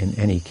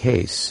any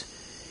case.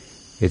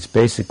 It's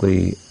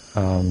basically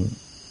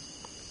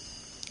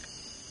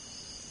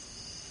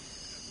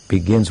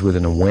begins with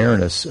an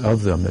awareness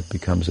of them that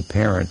becomes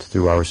apparent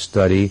through our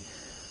study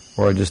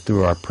or just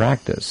through our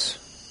practice.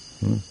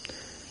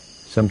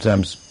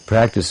 Sometimes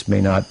practice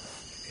may not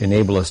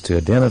enable us to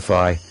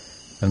identify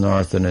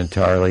anartha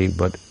entirely,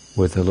 but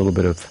with a little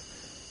bit of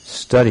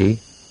study,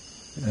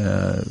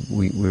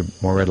 we're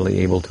more readily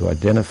able to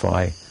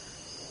identify,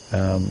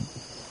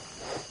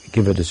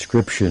 give a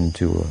description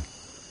to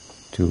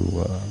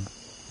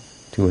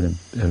an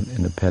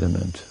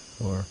impediment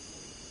or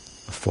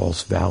a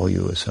false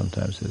value, as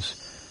sometimes as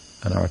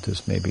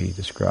anarthas may be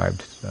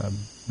described.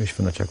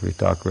 Vishwanath Chakravarti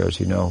Thakur, as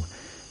you know,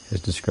 has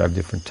described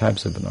different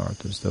types of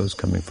anarthas, those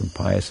coming from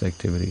pious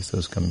activities,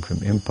 those coming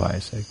from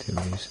impious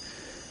activities,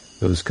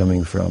 those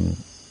coming from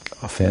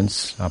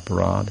offense,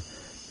 aparad,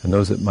 and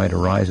those that might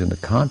arise in the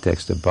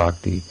context of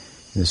bhakti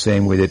in the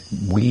same way that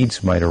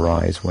weeds might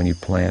arise when you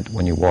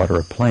water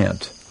a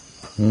plant.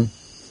 And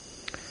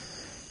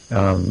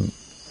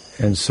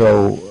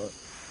so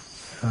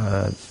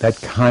that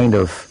kind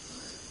of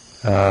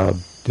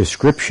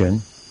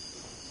description,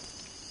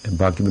 and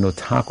Bhaktivinoda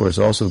Thakur has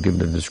also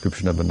given a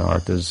description of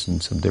anarthas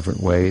in some different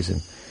ways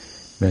and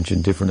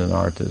mentioned different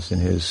anarthas in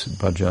his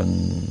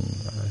bhajan,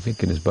 I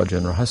think in his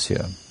bhajan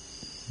rahasya.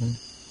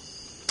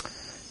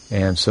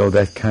 And so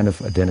that kind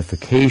of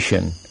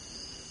identification,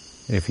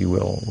 if you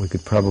will, we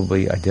could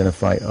probably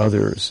identify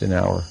others in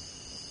our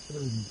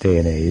day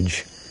and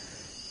age,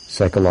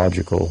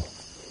 psychological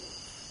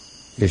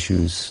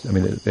issues. I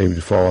mean, they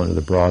would fall under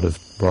the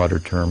broader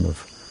term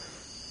of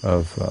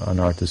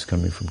anarthas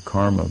coming from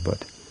karma,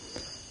 but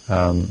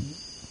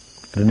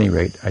at any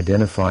rate,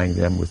 identifying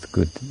them with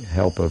good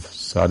help of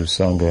sadhu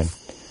sangha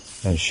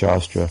and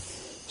shastra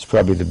is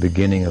probably the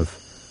beginning of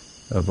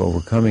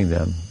overcoming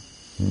them.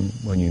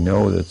 When you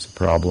know that's a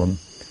problem,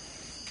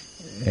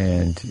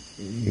 and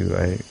you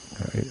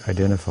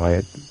identify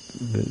it.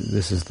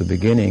 This is the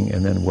beginning,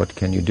 and then what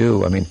can you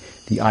do? I mean,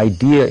 the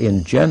idea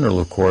in general,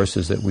 of course,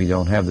 is that we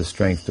don't have the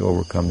strength to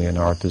overcome the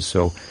anarthas,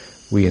 so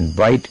we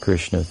invite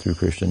Krishna through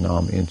Krishna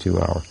Nam into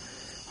our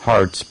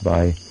hearts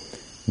by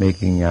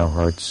making our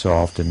hearts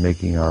soft and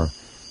making our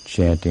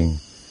chanting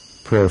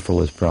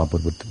prayerful, as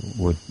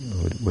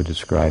Prabhupada would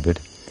describe it,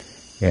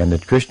 and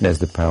that Krishna has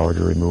the power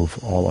to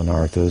remove all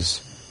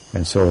anarthas,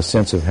 and so a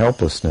sense of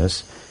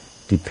helplessness,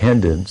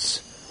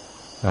 dependence,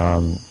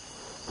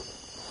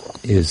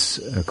 is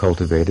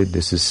cultivated.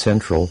 This is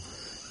central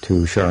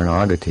to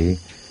Sharanagati,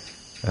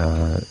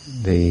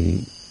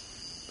 the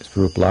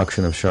Swarup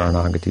Lakshana of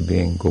Sharanagati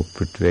being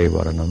Gopritve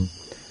Varanam.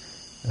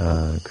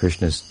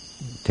 Krishna's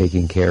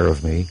taking care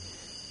of me.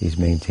 He's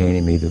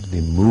maintaining me.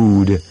 The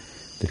mood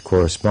that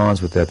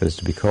corresponds with that is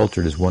to be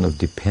cultured is one of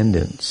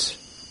dependence.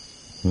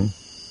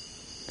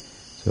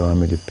 So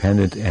I'm a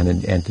dependent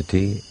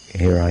entity.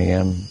 Here I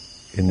am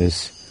in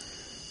this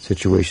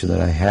situation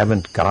that I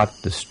haven't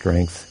got the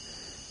strength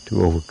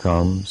to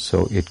overcome,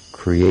 so it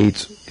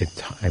creates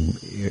it's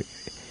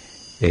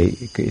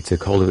a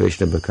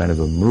cultivation of a kind of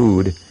a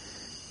mood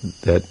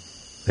that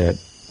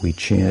we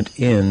chant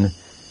in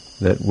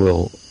that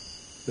will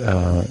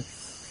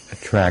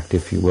attract,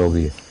 if you will,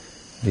 the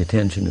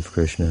attention of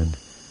Krishna, and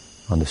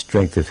on the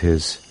strength of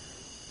his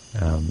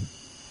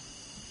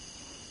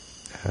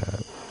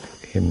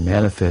him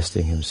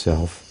manifesting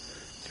himself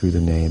through the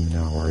name in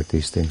our heart,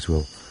 these things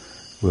will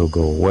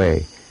go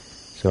away.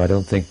 So I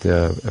don't think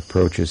the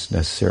approach is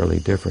necessarily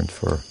different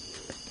for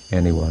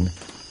anyone,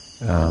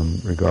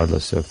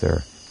 regardless of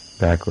their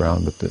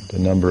background, but the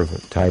number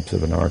of types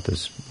of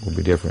anarthas will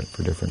be different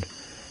for different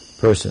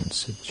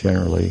persons.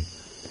 Generally,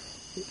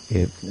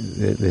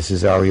 this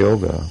is our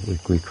yoga.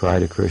 We cry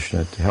to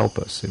Krishna to help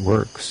us. It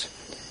works.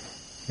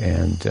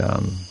 And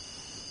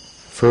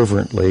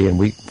fervently, and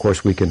of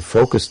course we can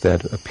focus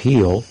that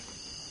appeal,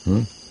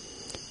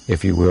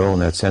 if you will, in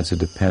that sense of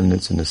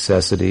dependence and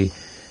necessity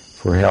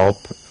for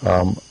help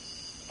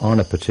on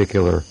a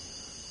particular,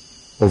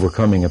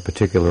 overcoming a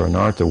particular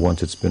anartha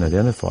once it's been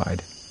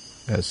identified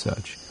as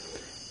such.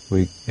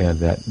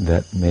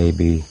 That may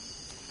be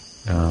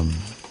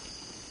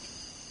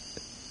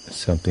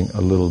something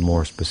a little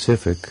more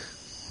specific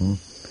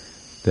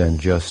than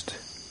just,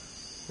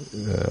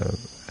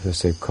 as I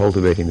say,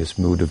 cultivating this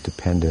mood of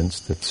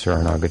dependence that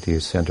Sharanagati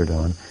is centered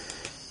on.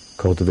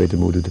 Cultivate the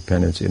mood of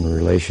dependence in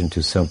relation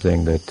to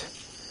something that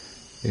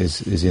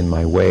is in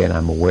my way, and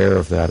I'm aware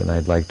of that, and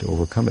I'd like to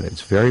overcome it.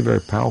 It's very,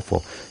 very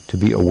powerful to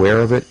be aware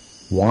of it,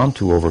 want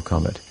to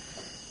overcome it.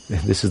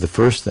 This is the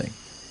first thing.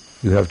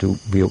 You have to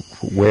be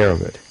aware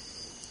of it.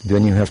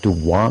 Then you have to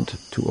want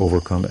to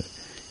overcome it.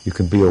 You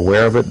can be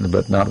aware of it,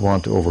 but not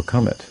want to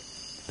overcome it.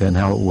 Then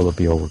how will it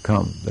be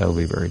overcome? That'll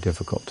be very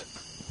difficult.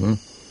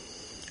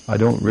 I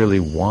don't really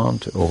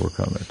want to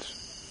overcome it.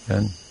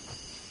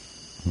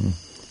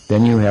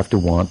 Then you have to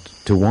want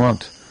to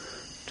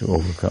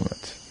overcome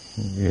it.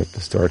 You have to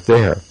start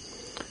there.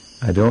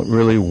 I don't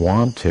really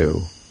want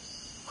to.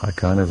 I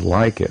kind of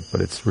like it,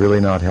 but it's really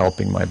not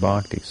helping my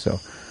bhakti.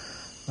 So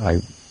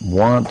I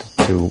want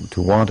to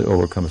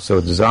overcome it.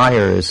 So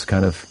desire is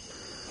kind of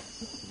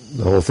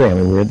the whole thing. I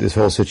mean, this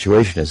whole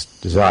situation is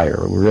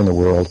desire. We're in the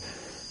world.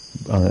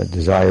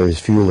 Desire is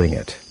fueling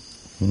it.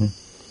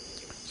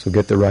 So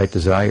get the right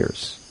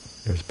desires.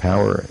 There's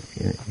power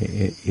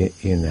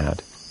in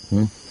that.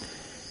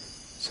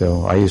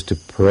 So I used to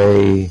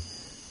pray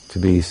to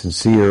be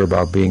sincere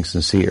about being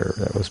sincere.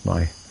 That was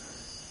my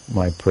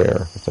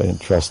prayer. If I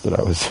didn't trust that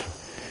I was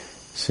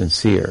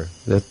sincere.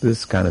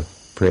 This kind of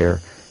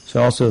prayer. It's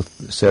also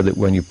said that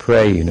when you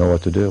pray, you know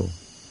what to do.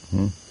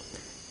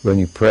 When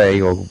you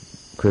pray, oh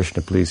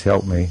Krishna, please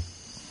help me.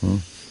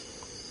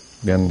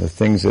 Then the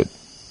things that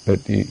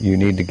you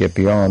need to get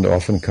beyond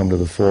often come to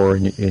the fore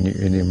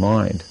in your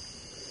mind.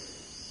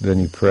 Then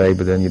you pray,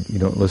 but then you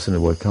don't listen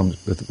to what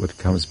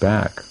comes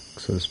back,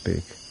 so to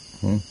speak.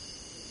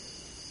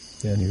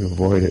 Then you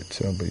avoid it.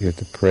 So, but you have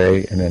to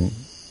pray, and then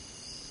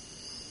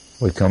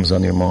what comes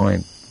on your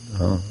mind,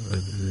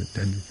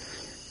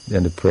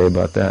 then to pray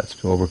about that,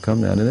 to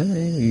overcome that, and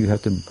then you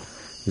have to.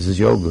 This is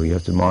yoga. You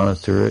have to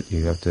monitor it.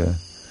 You have to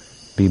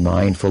be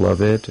mindful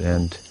of it,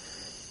 and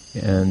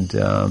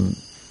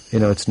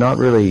it's not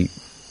really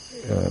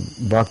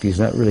bhakti is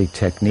not really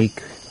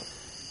technique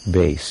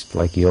based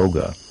like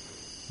yoga.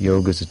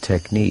 Yoga is a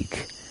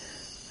technique.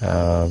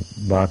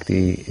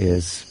 Bhakti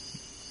is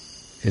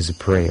a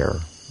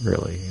prayer,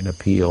 really, an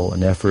appeal,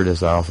 an effort,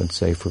 as I often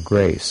say, for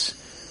grace,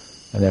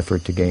 an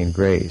effort to gain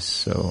grace.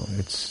 So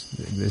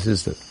this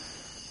is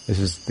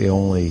the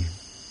only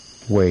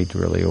way to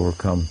really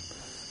overcome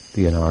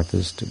the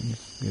anarthas, to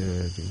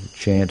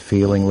chant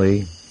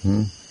feelingly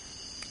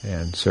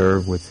and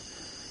serve with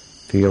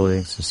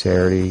feeling,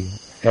 sincerity.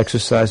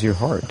 Exercise your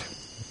heart.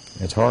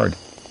 It's hard,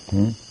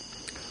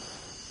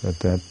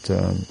 but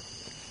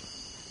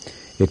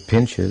it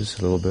pinches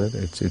a little bit.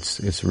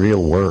 It's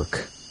real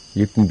work.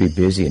 You can be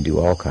busy and do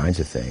all kinds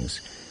of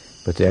things,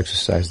 but to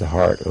exercise the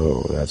heart,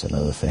 that's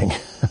another thing.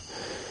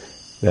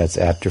 that's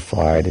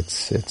atrophied.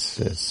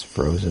 It's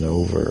frozen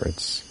over.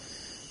 It's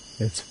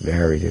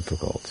very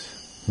difficult.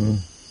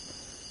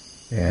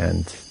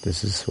 And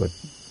this is what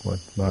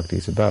bhakti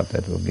is about.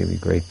 That will give you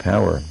great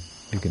power.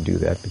 You can do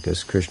that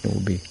because Krishna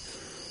will be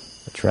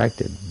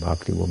attracted.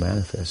 Bhakti will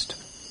manifest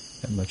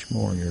that much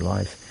more in your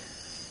life.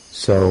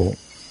 So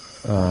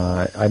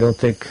I don't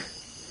think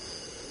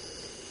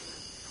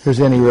there's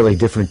any really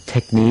different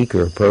technique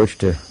or approach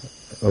to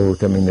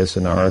overcoming this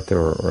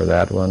anartha or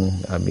that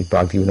one. I mean,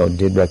 Bhakti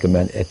did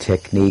recommend a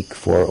technique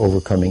for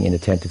overcoming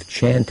inattentive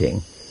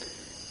chanting,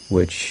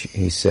 which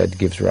he said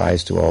gives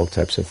rise to all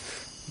types of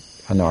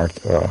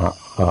anartha,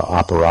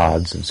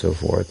 operads and so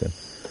forth.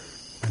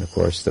 And of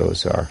course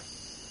those are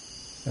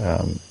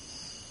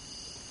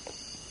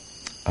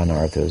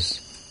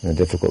anarthas, and the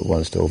difficult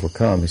ones to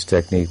overcome. His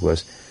technique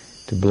was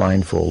to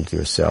blindfold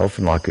yourself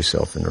and lock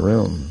yourself in a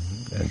room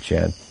and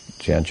chant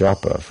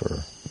japa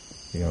for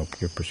your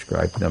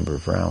prescribed number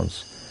of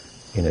rounds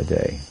in a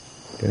day.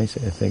 Didn't he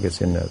say? I think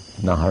it's in the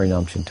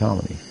Naharinam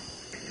Chintamani.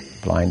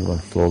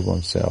 Blindfold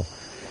oneself.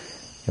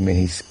 I mean,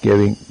 he's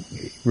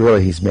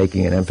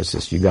making an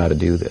emphasis. You got to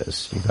do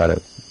this. You got to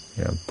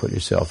put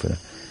yourself in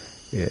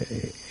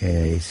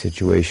a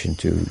situation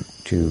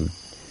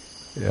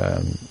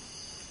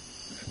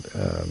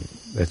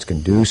that's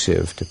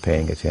conducive to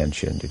paying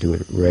attention. To do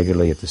it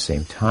regularly at the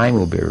same time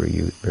will be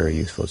very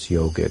useful. It's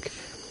yogic.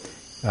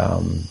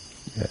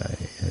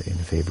 In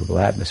a favorable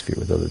atmosphere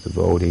with other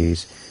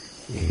devotees,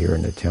 here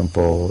in the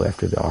temple,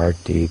 after the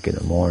artik in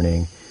the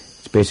morning.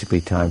 It's basically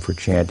time for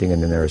chanting,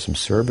 and then there are some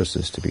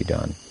services to be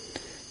done.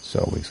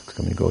 So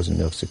somebody goes and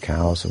milks a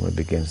cow, someone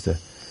begins the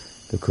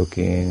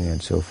cooking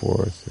and so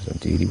forth. Some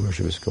deity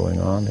worship is going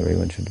on.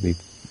 Everyone should be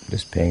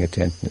just paying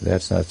attention.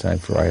 That's not time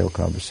for idle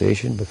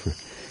conversation, but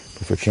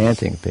for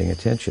chanting, paying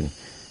attention.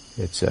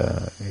 It's we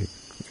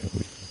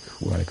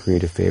want to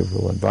create a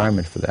favorable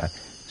environment for that.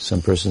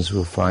 Some persons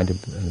will find an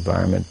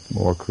environment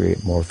more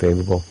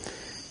favorable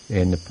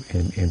in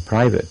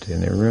private,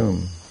 in their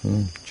room,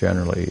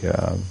 generally.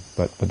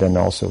 But then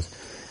also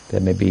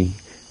that may be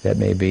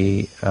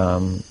a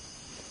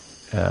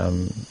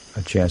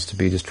chance to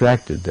be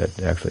distracted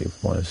that actually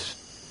one is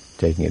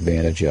taking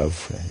advantage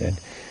of. And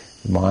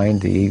the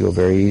mind, the ego,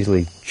 very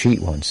easily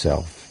cheat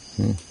oneself.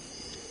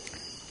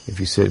 If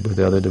you sit with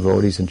other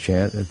devotees and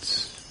chant,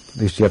 at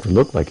least you have to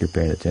look like you're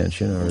paying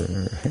attention, or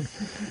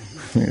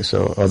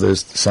so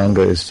others,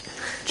 Sangha is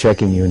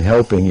checking you and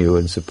helping you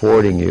and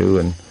supporting you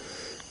and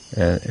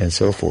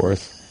so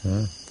forth.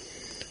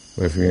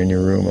 Or if you're in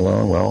your room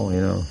alone, well,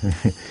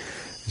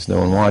 there's no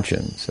one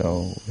watching,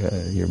 so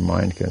your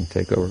mind can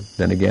take over.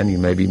 Then again, you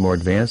may be more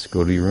advanced,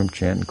 go to your room,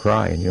 chant and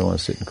cry, and you don't want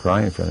to sit and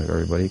cry in front of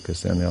everybody,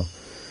 because then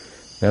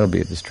that'll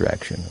be a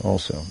distraction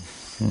also.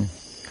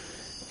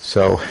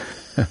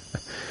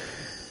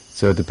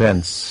 So it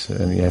depends,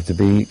 and you have to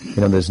be,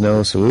 there's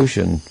no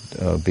solution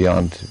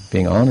beyond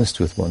being honest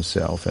with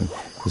oneself, and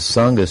the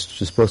Sangha is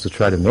just supposed to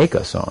try to make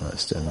us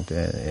honest, and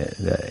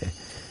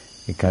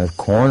it kind of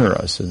corner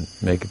us and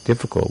make it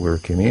difficult. We're a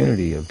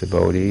community of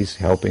devotees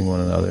helping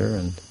one another,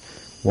 and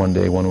one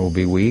day one will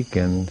be weak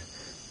and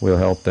we'll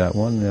help that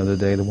one, the other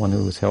day the one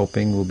who is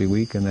helping will be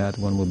weak and that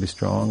one will be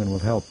strong and will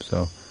help.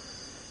 So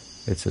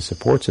it's a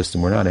support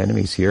system. We're not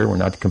enemies here, we're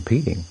not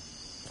competing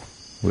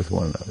with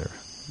one another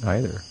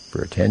either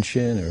for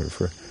attention or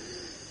for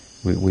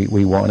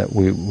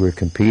we're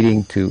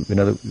competing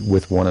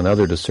with one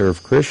another to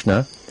serve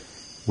Krishna,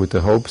 with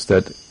the hopes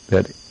that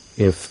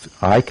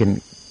if I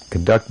can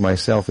conduct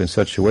myself in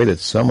such a way that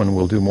someone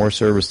will do more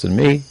service than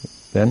me,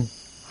 then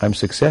I'm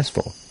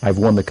successful. I've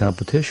won the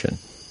competition.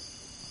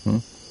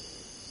 In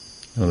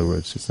other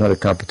words, it's not a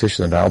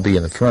competition that I'll be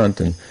in the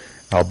front and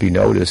I'll be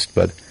noticed,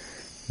 but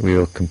we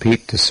will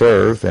compete to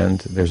serve,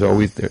 and there's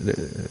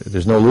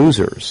no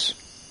losers.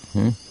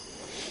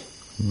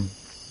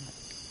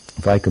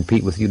 If I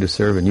compete with you to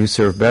serve and you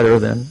serve better,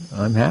 then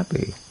I'm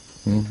happy.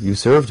 You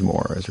served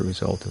more as a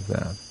result of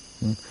that.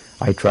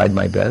 I tried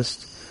my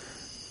best,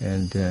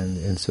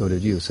 and so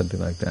did you, something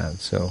like that.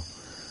 So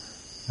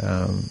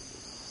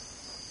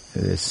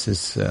this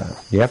is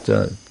you have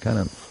to kind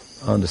of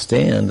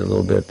understand a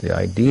little bit the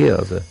idea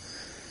of the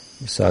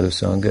sadhu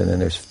sangha, and then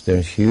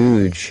there's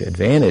huge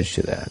advantage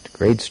to that,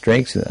 great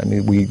strengths in that. I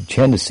mean, we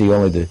tend to see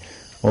only the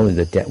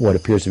what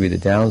appears to be the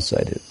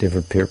downside,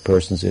 different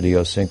persons'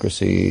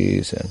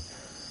 idiosyncrasies and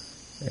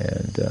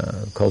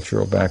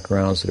cultural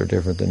backgrounds that are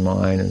different than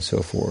mine and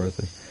so forth.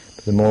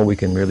 But the more we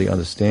can really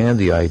understand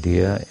the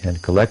idea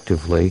and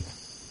collectively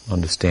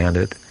understand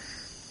it,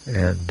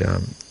 and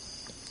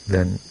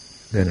then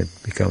it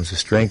becomes a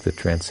strength that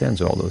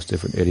transcends all those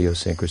different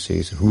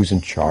idiosyncrasies. Who's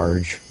in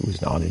charge?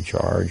 Who's not in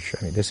charge?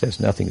 I mean, this has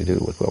nothing to do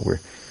with what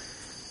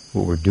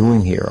we're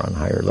doing here on a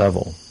higher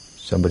level.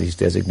 Somebody's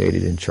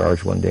designated in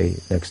charge one day,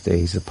 next day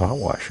he's a pot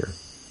washer,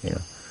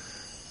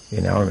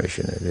 in our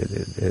mission.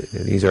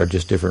 These are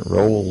just different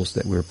roles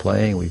that we're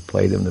playing. We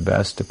play them the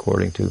best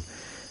according to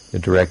the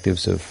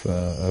directives of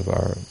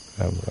our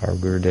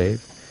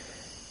Gurudev.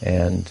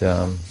 And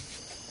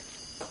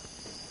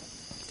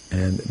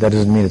And that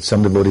doesn't mean that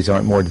some devotees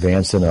aren't more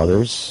advanced than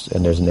others,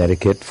 and there's an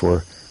etiquette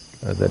for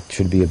that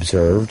should be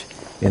observed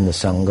in the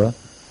Sangha.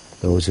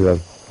 Those who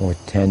have more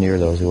tenure,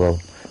 those who are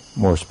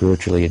more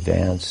spiritually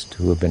advanced,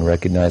 who have been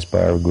recognized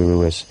by our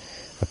Guru as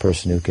a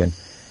person who can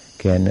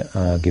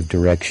give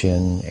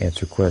direction,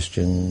 answer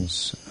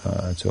questions,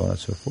 and so on and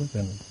so forth.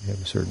 And we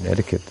have a certain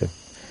etiquette that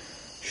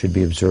should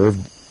be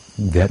observed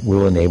that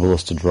will enable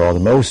us to draw the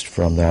most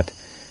from that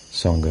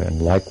Sangha. And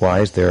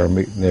likewise,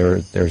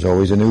 there's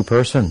always a new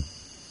person.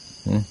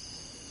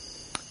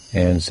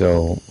 And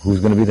so, who's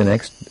going to be the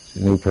next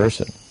new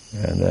person?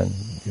 And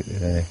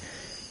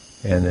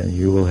then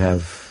you will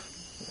have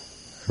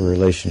a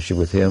relationship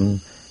with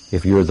him.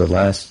 If you're the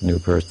last new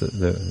person,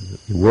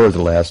 you were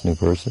the last new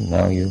person.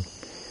 Now you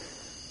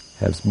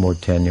have more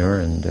tenure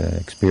and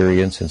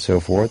experience and so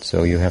forth.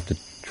 So you have to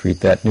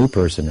treat that new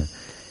person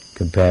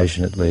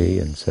compassionately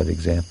and set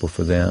example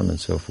for them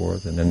and so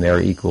forth. And then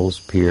they're equals,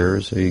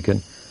 peers. So you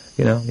can,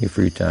 your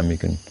free time, you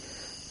can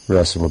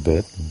wrestle a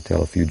bit and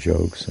tell a few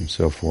jokes and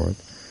so forth.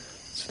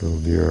 It's a little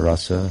Vira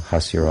Rasa,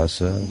 Hasya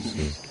Rasa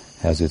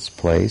has its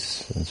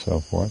place and so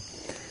forth.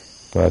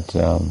 But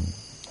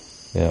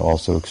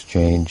also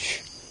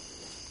exchange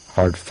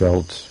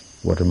heartfelt,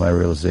 what are my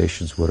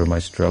realizations, what are my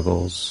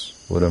struggles,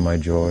 what are my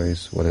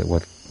joys,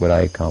 what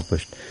I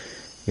accomplished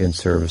in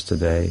service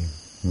today,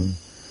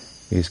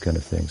 these kind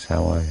of things,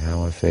 how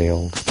I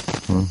failed,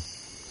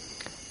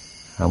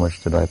 how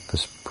much did I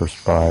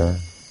perspire.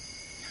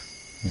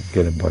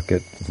 Get a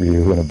bucket for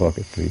you and a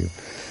bucket for you,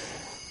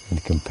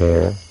 and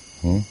compare.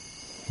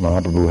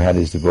 Mahaprabhu had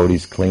his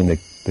devotees clean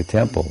the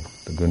temple,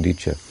 the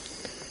Gundicha,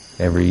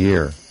 every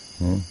year.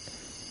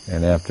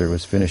 And after it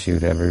was finished, he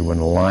would have everyone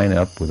line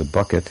up with a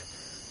bucket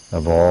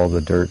of all the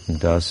dirt and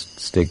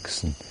dust,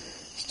 sticks and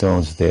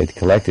stones that they had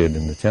collected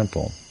in the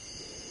temple.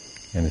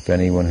 And if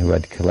anyone who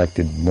had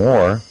collected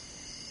more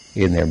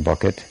in their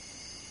bucket,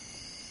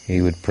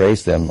 he would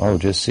praise them,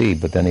 just see,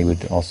 but then he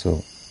would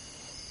also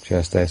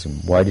chastise them.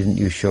 Why didn't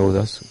you show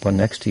us one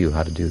next to you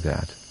how to do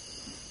that?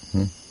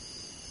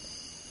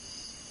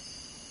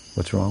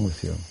 What's wrong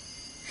with you?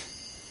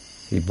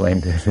 He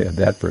blamed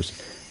that person.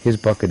 His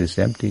bucket is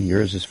empty,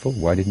 yours is full.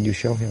 Why didn't you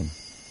show him?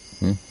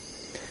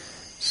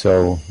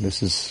 So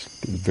this is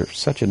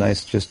such a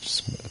nice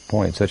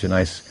point, such a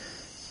nice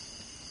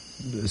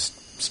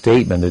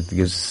statement that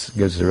gives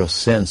a real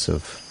sense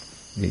of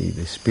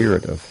the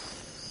spirit of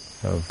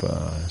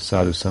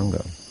sadhu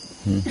sangha.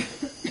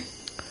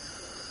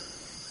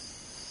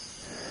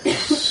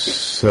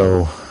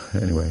 So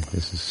anyway,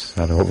 this is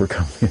how to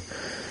overcome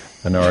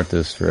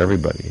anarthas for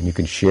everybody. And you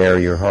can share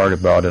your heart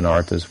about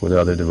anarthas with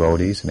other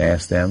devotees and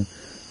ask them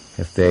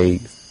if they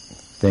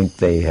think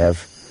they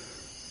have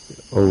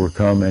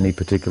overcome any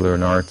particular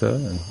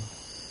anartha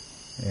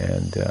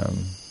and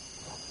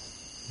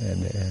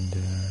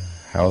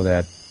how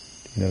that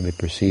they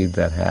perceived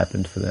that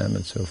happened for them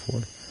and so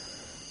forth.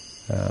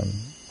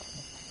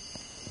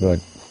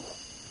 But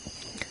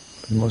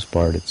for the most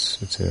part,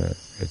 it's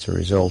a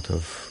result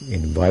of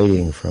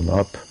inviting from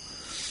up,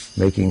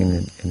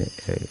 making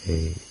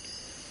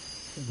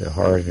the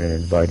heart an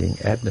inviting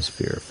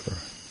atmosphere for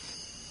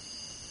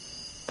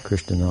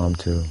Krishna Nam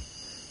to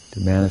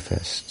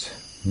manifest.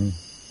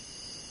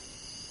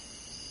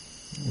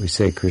 We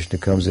say Krishna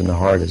comes in the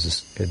heart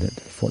as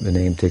the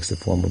name takes the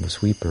form of a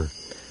sweeper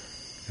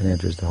and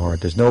enters the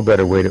heart. There's no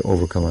better way to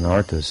overcome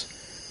anarthas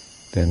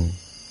than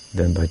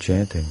by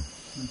chanting.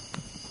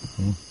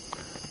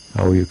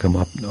 How will you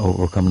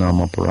overcome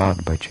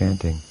namaparad? By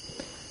chanting.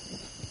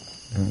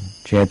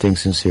 Chanting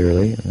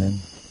sincerely and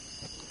then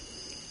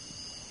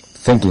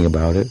thinking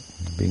about it,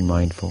 being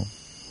mindful.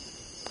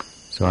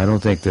 So I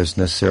don't think there's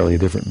necessarily a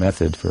different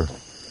method for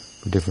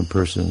different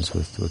persons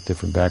with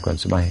different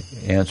backgrounds. Am I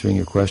answering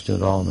your question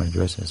at all? Am I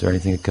addressing? Is there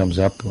anything that comes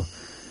up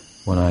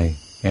when I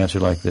answer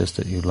like this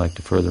that you'd like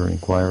to further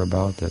inquire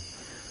about that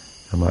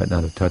I might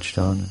not have touched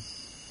on?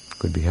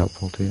 Could be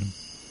helpful to you?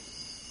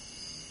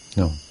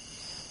 No.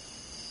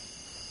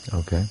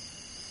 Okay.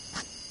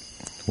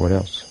 What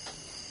else?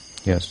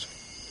 Yes.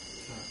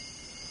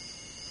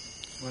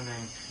 When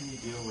you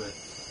deal with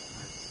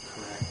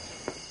correct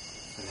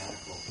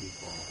fanatical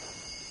people,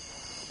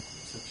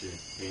 it's such a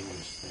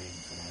dangerous thing,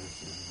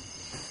 fanaticism.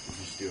 You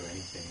just do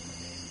anything in the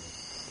name of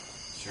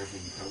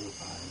serving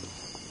Prabhupada,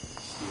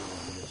 steal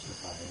and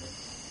mystify it,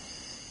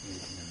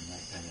 and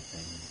that kind of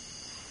thing.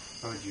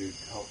 How would you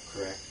help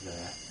correct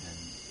that? And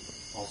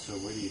also,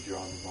 where do you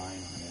draw the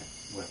line on it?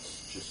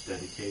 What's just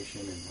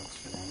dedication and what's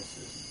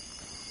fanaticism?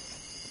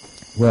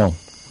 Well,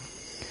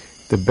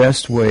 the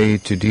best way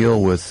to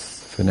deal with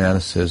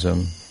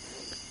fanaticism,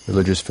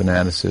 religious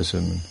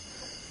fanaticism,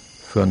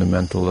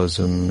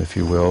 fundamentalism, if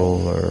you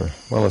will, or,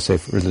 well, let's say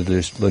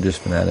religious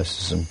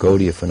fanaticism,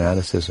 Gaudiya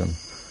fanaticism,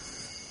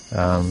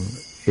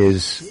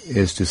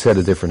 is to set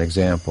a different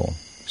example.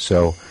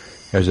 So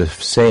there's a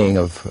saying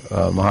of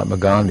Mahatma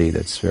Gandhi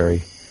that's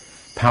very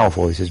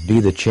powerful. He says, be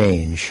the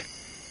change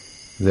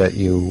that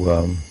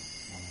you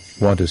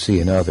want to see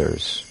in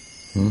others.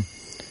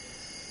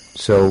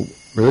 So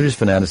religious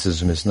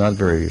fanaticism is not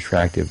very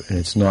attractive, and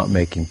it's not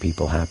making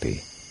people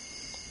happy.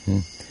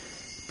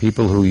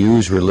 People who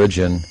use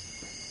religion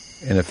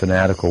in a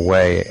fanatical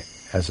way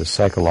as a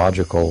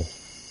psychological,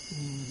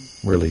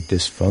 really,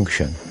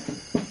 dysfunction,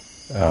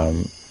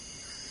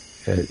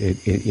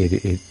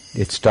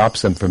 it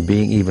stops them from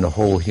being even a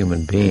whole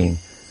human being,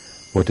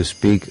 or to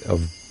speak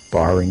of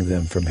barring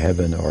them from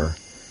heaven or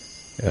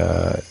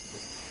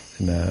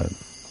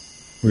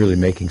really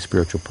making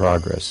spiritual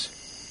progress.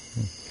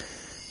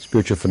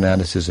 Spiritual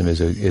fanaticism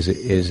is a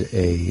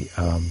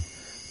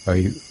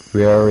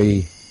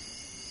very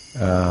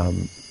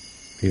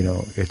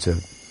it's a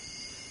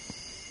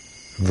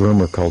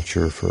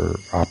vermiculture for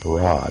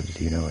aparad.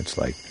 It's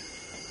like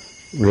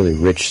really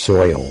rich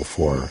soil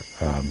for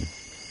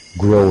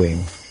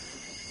growing,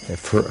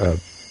 for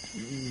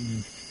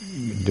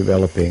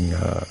developing,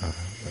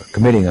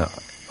 committing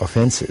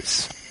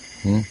offenses.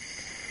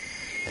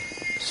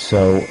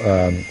 So,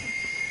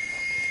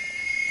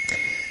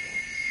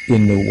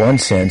 in the one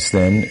sense,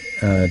 then,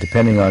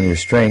 depending on your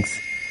strength,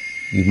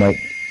 you might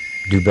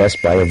do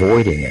best by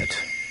avoiding it.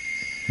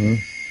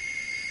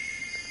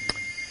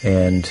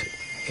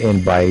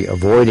 And by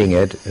avoiding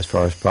it, as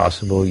far as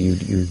possible,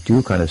 you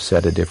do kind of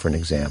set a different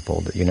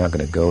example, that you're not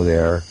going to go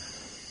there,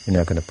 you're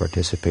not going to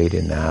participate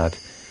in that,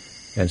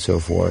 and so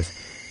forth.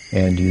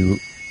 And you,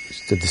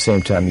 at the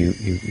same time,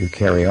 you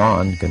carry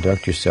on,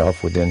 conduct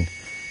yourself within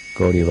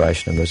Gaudiya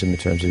Vaishnavism in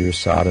terms of your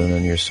sadhana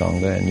and your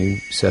sangha, and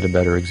you set a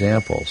better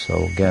example.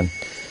 So again,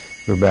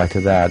 we're back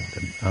to that.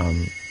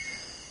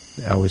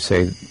 I would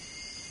say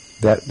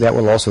that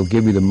will also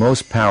give you the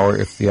most power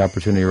if the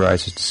opportunity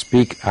arises to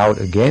speak out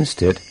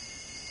against it,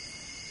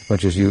 as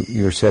much as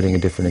you're setting a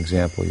different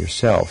example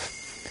yourself.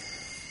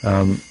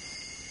 And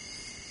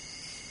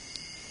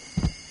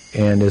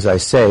as I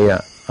say,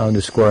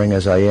 underscoring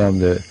as I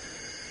am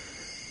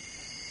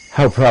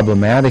how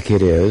problematic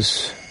it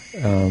is,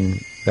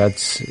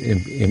 that's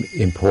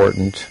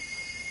important.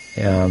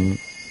 You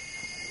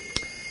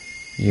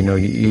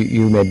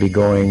may be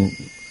going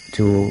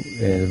to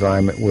an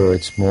environment where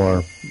it's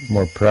more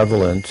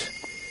prevalent.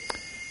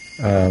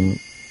 And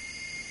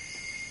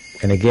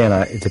again,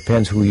 it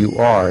depends who you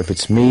are. If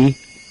it's me,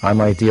 I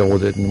might deal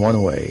with it in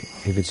one way.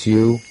 If it's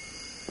you,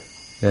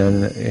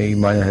 then you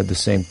might not have the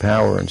same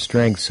power and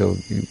strength, so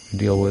you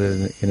deal with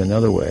it in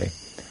another way.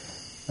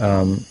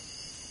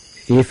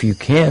 If you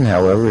can,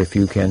 however, if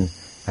you can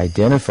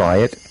identify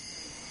it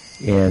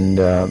and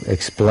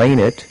explain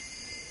it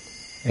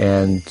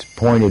and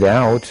point it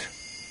out,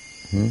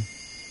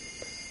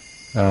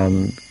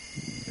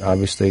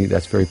 obviously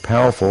that's very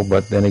powerful,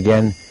 but then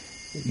again,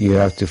 you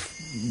have to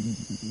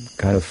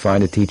kind of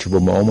find a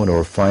teachable moment,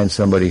 or find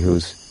somebody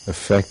who's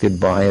affected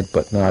by it,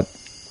 but not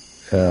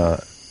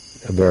a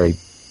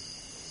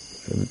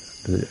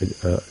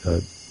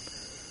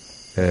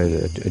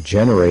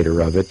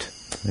generator of it,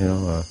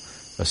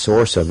 a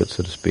source of it,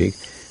 so to speak.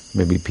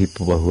 Maybe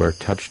people who are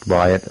touched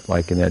by it,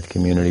 like in that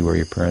community where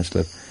your parents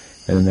live,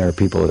 and then there are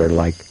people that are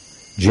like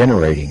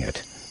generating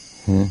it.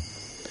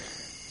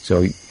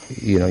 So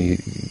you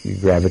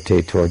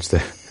gravitate towards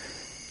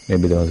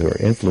maybe those who are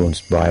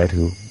influenced by it,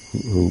 who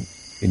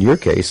in your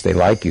case, they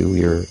like you.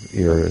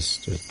 You're a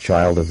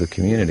child of the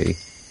community.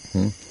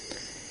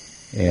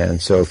 And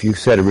so if you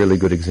set a really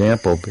good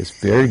example, it's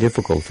very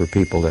difficult for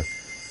people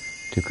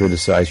to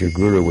criticize your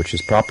guru, which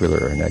is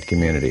popular in that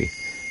community.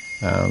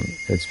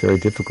 It's very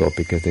difficult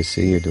because they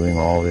see you doing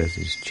all this.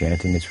 He's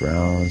chanting its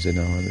rounds,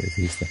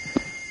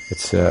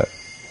 it's the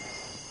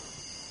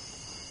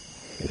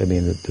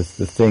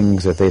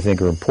things that they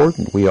think are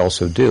important, we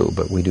also do,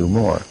 but we do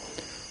more.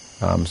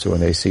 So when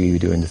they see you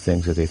doing the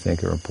things that they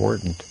think are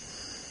important,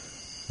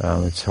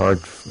 it's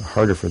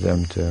harder for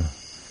them to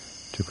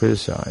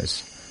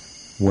criticize.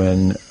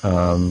 When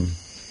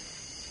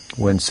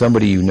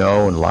somebody you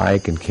know and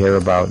like and care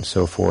about and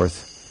so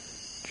forth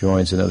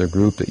joins another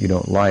group that you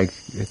don't like,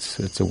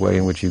 it's a way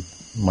in which you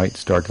might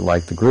start to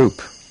like the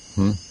group.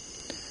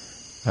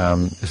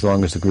 As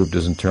long as the group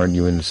doesn't turn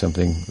you into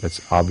something that's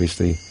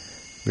obviously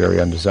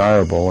very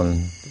undesirable,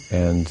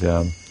 and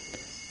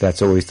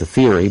that's always the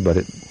theory, but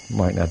it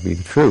might not be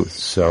the truth.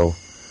 So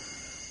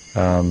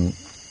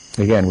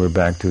again, we're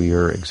back to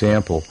your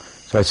example.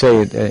 So I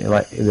say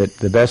that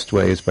the best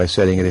way is by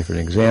setting a different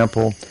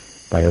example,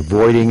 by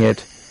avoiding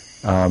it,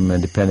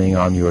 and depending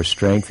on your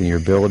strength and your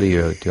ability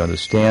to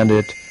understand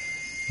it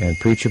and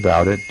preach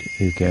about it,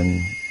 you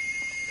can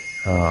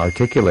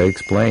articulate,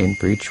 explain,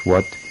 preach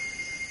what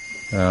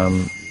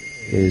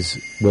is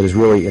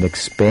really an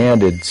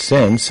expanded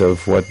sense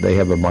of what they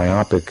have a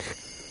myopic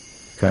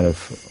kind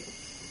of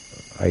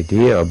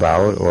idea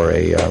about, or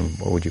a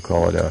what would you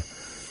call it?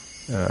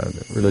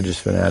 Religious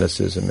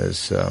fanaticism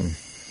is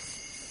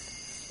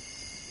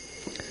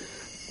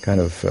kind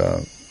of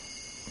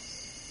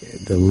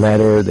the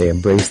letter. They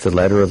embrace the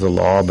letter of the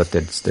law, but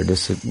they're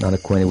just not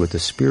acquainted with the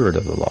spirit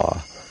of the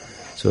law.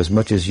 So as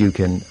much as you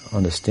can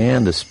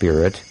understand the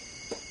spirit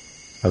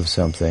of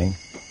something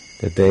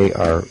that they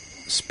are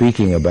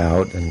speaking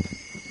about and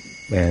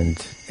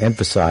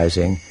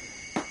emphasizing,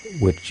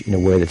 which in a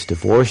way that's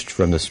divorced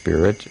from the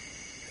spirit,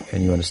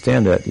 and you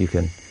understand that, you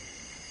can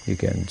You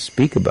can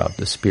speak about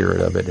the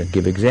spirit of it and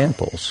give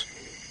examples.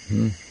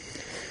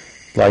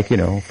 Like, I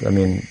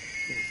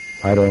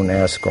don't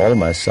ask all of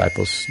my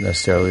disciples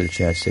necessarily to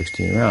chant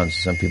 16 rounds.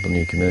 Some people in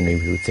your community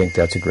who think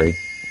that's a great,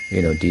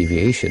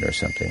 deviation or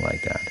something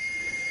like that.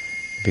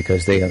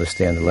 Because they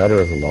understand the letter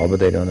of the law, but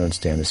they don't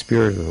understand the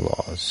spirit of the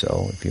law.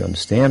 So if you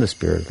understand the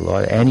spirit of the law,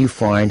 and you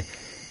find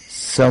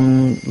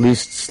some, at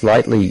least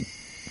slightly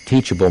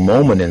teachable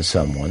moment in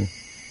someone,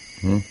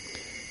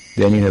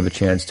 then you have a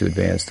chance to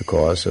advance the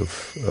cause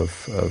of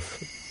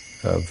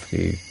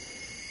the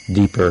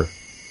deeper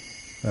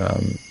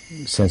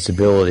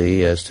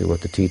sensibility as to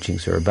what the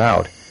teachings are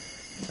about.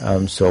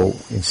 So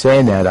in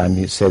saying that,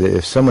 I say that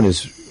if someone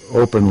is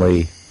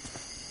openly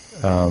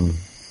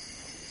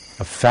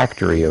a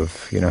factory of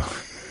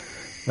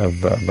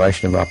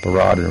Vaishnava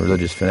aparad and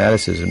religious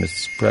fanaticism,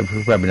 it's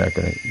probably not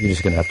going to. You're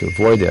just going to have to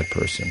avoid that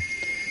person.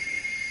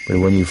 But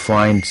when you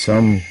find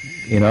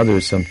in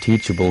others some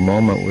teachable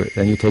moment,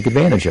 then you take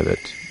advantage of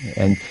it.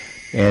 And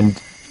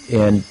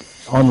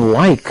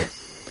unlike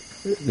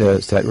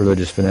that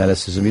religious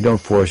fanaticism, you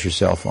don't force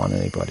yourself on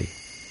anybody.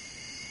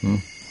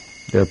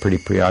 They're pretty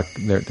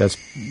preoccupied. That's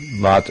a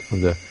lot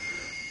of the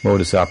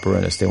modus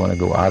operandi. They want to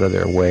go out of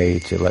their way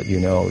to let you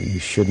know you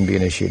shouldn't be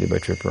initiated by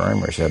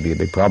Triparimers. That'd be a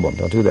big problem.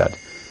 Don't do that.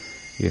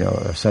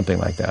 Or something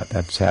like that.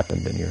 That's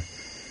happened in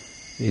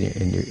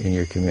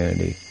your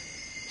community.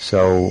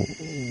 So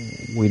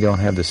we don't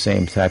have the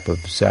same type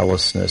of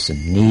zealousness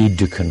and need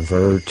to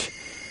convert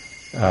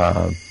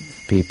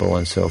people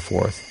and so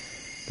forth.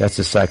 That's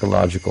a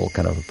psychological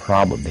kind of a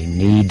problem. They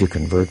need to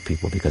convert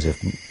people because if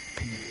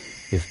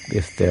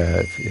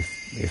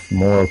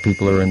more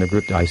people are in the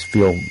group, I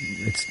feel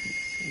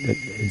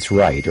it's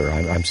right, or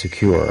I'm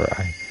secure.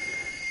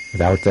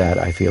 Without that,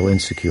 I feel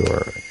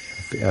insecure.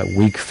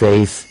 Weak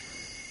faith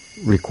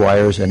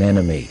requires an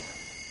enemy.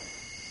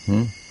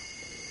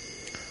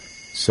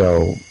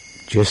 So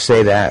just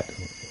say that.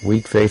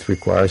 Weak faith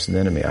requires an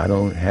enemy. I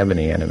don't have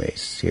any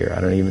enemies here.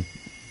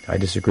 I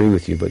disagree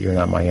with you, but you're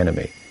not my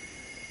enemy.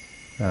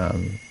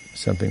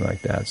 Something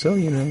like that. So,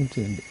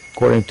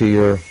 according to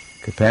your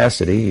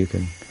capacity, you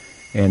can,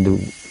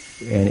 and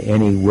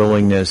any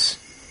willingness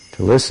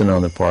to listen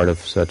on the part of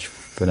such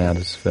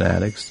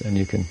fanatics, then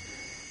you can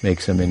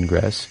make some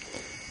ingress.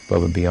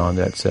 Above and beyond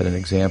that, set an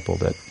example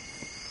that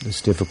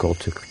is difficult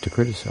to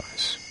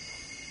criticize.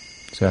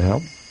 Does that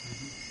help?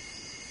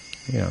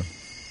 Yeah.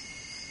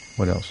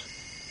 What else?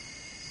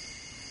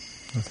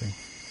 Nothing.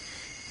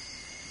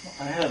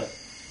 I had a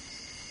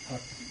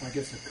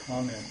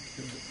comment.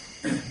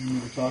 When you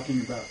were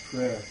talking about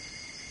prayer,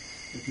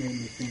 it made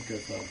me think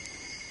of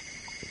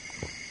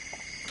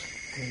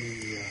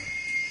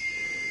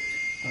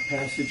a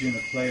passage in a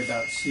play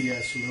about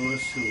C.S.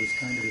 Lewis, who was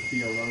kind of a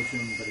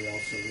theologian, but he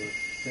also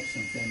wrote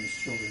some famous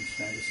children's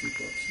fantasy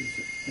books. He was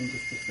an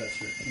English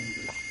professor at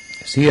Cambridge.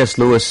 C.S.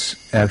 Lewis,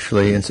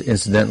 actually,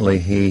 incidentally,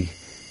 he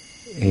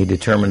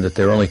determined that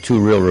there are only two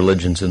real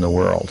religions in the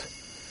world: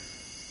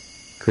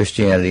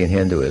 Christianity and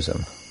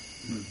Hinduism.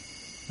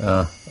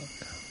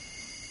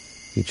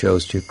 He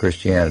chose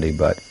Christianity,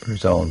 but for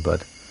his own.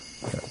 But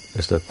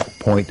just a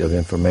point of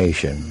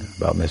information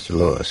about Mr.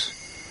 Lewis.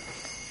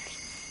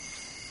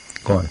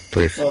 Go on,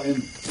 please. Well, in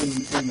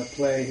the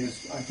play,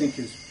 I think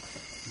his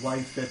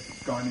wife had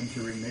gone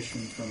into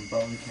remission from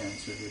bone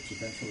cancer, which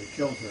eventually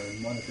killed her.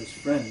 And one of his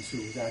friends, who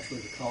was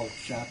actually the college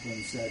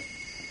chaplain, said,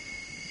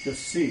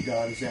 "Just see,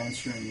 God is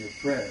answering your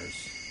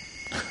prayers."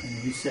 And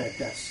he said,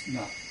 "That's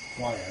not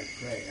why I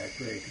pray. I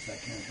pray because I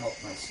can't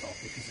help myself,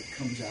 because it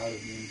comes out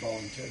of me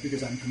involuntarily,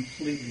 because I'm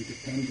completely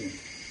dependent."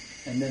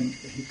 And then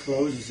he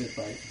closes the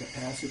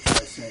passage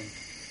by saying,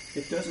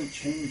 "It doesn't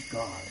change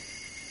God.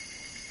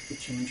 It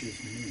changes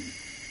me."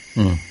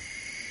 And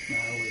I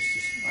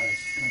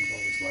kind of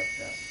always liked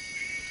that.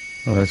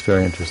 Oh, that's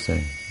very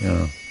interesting.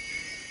 Yeah.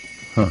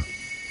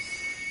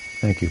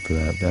 Thank you for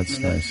that. That's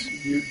nice.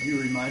 You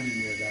reminded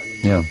me of that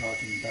when you were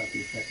talking about the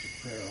effect of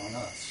prayer on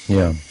us.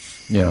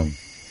 Yeah.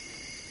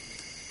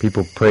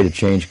 People pray to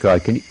change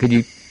God. Could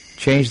you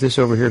change this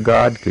over here,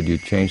 God? Could you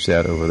change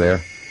that over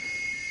there?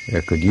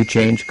 Could you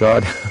change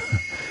God?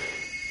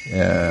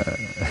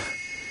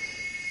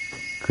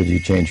 Could you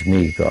change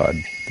me,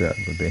 God? That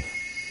would be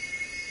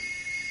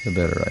a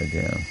better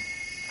idea.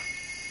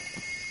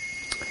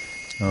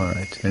 All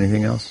right.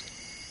 Anything else?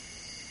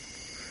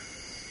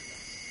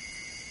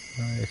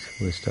 All right.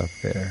 We'll stop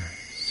there.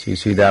 Sri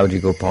Dauji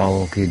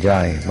Gopal ki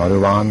jai,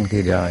 Madhuvan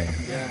ki jai,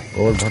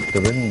 Gaur Bhakta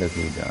Vrinda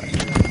ki jai,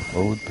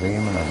 Gaur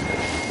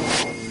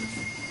Premananda.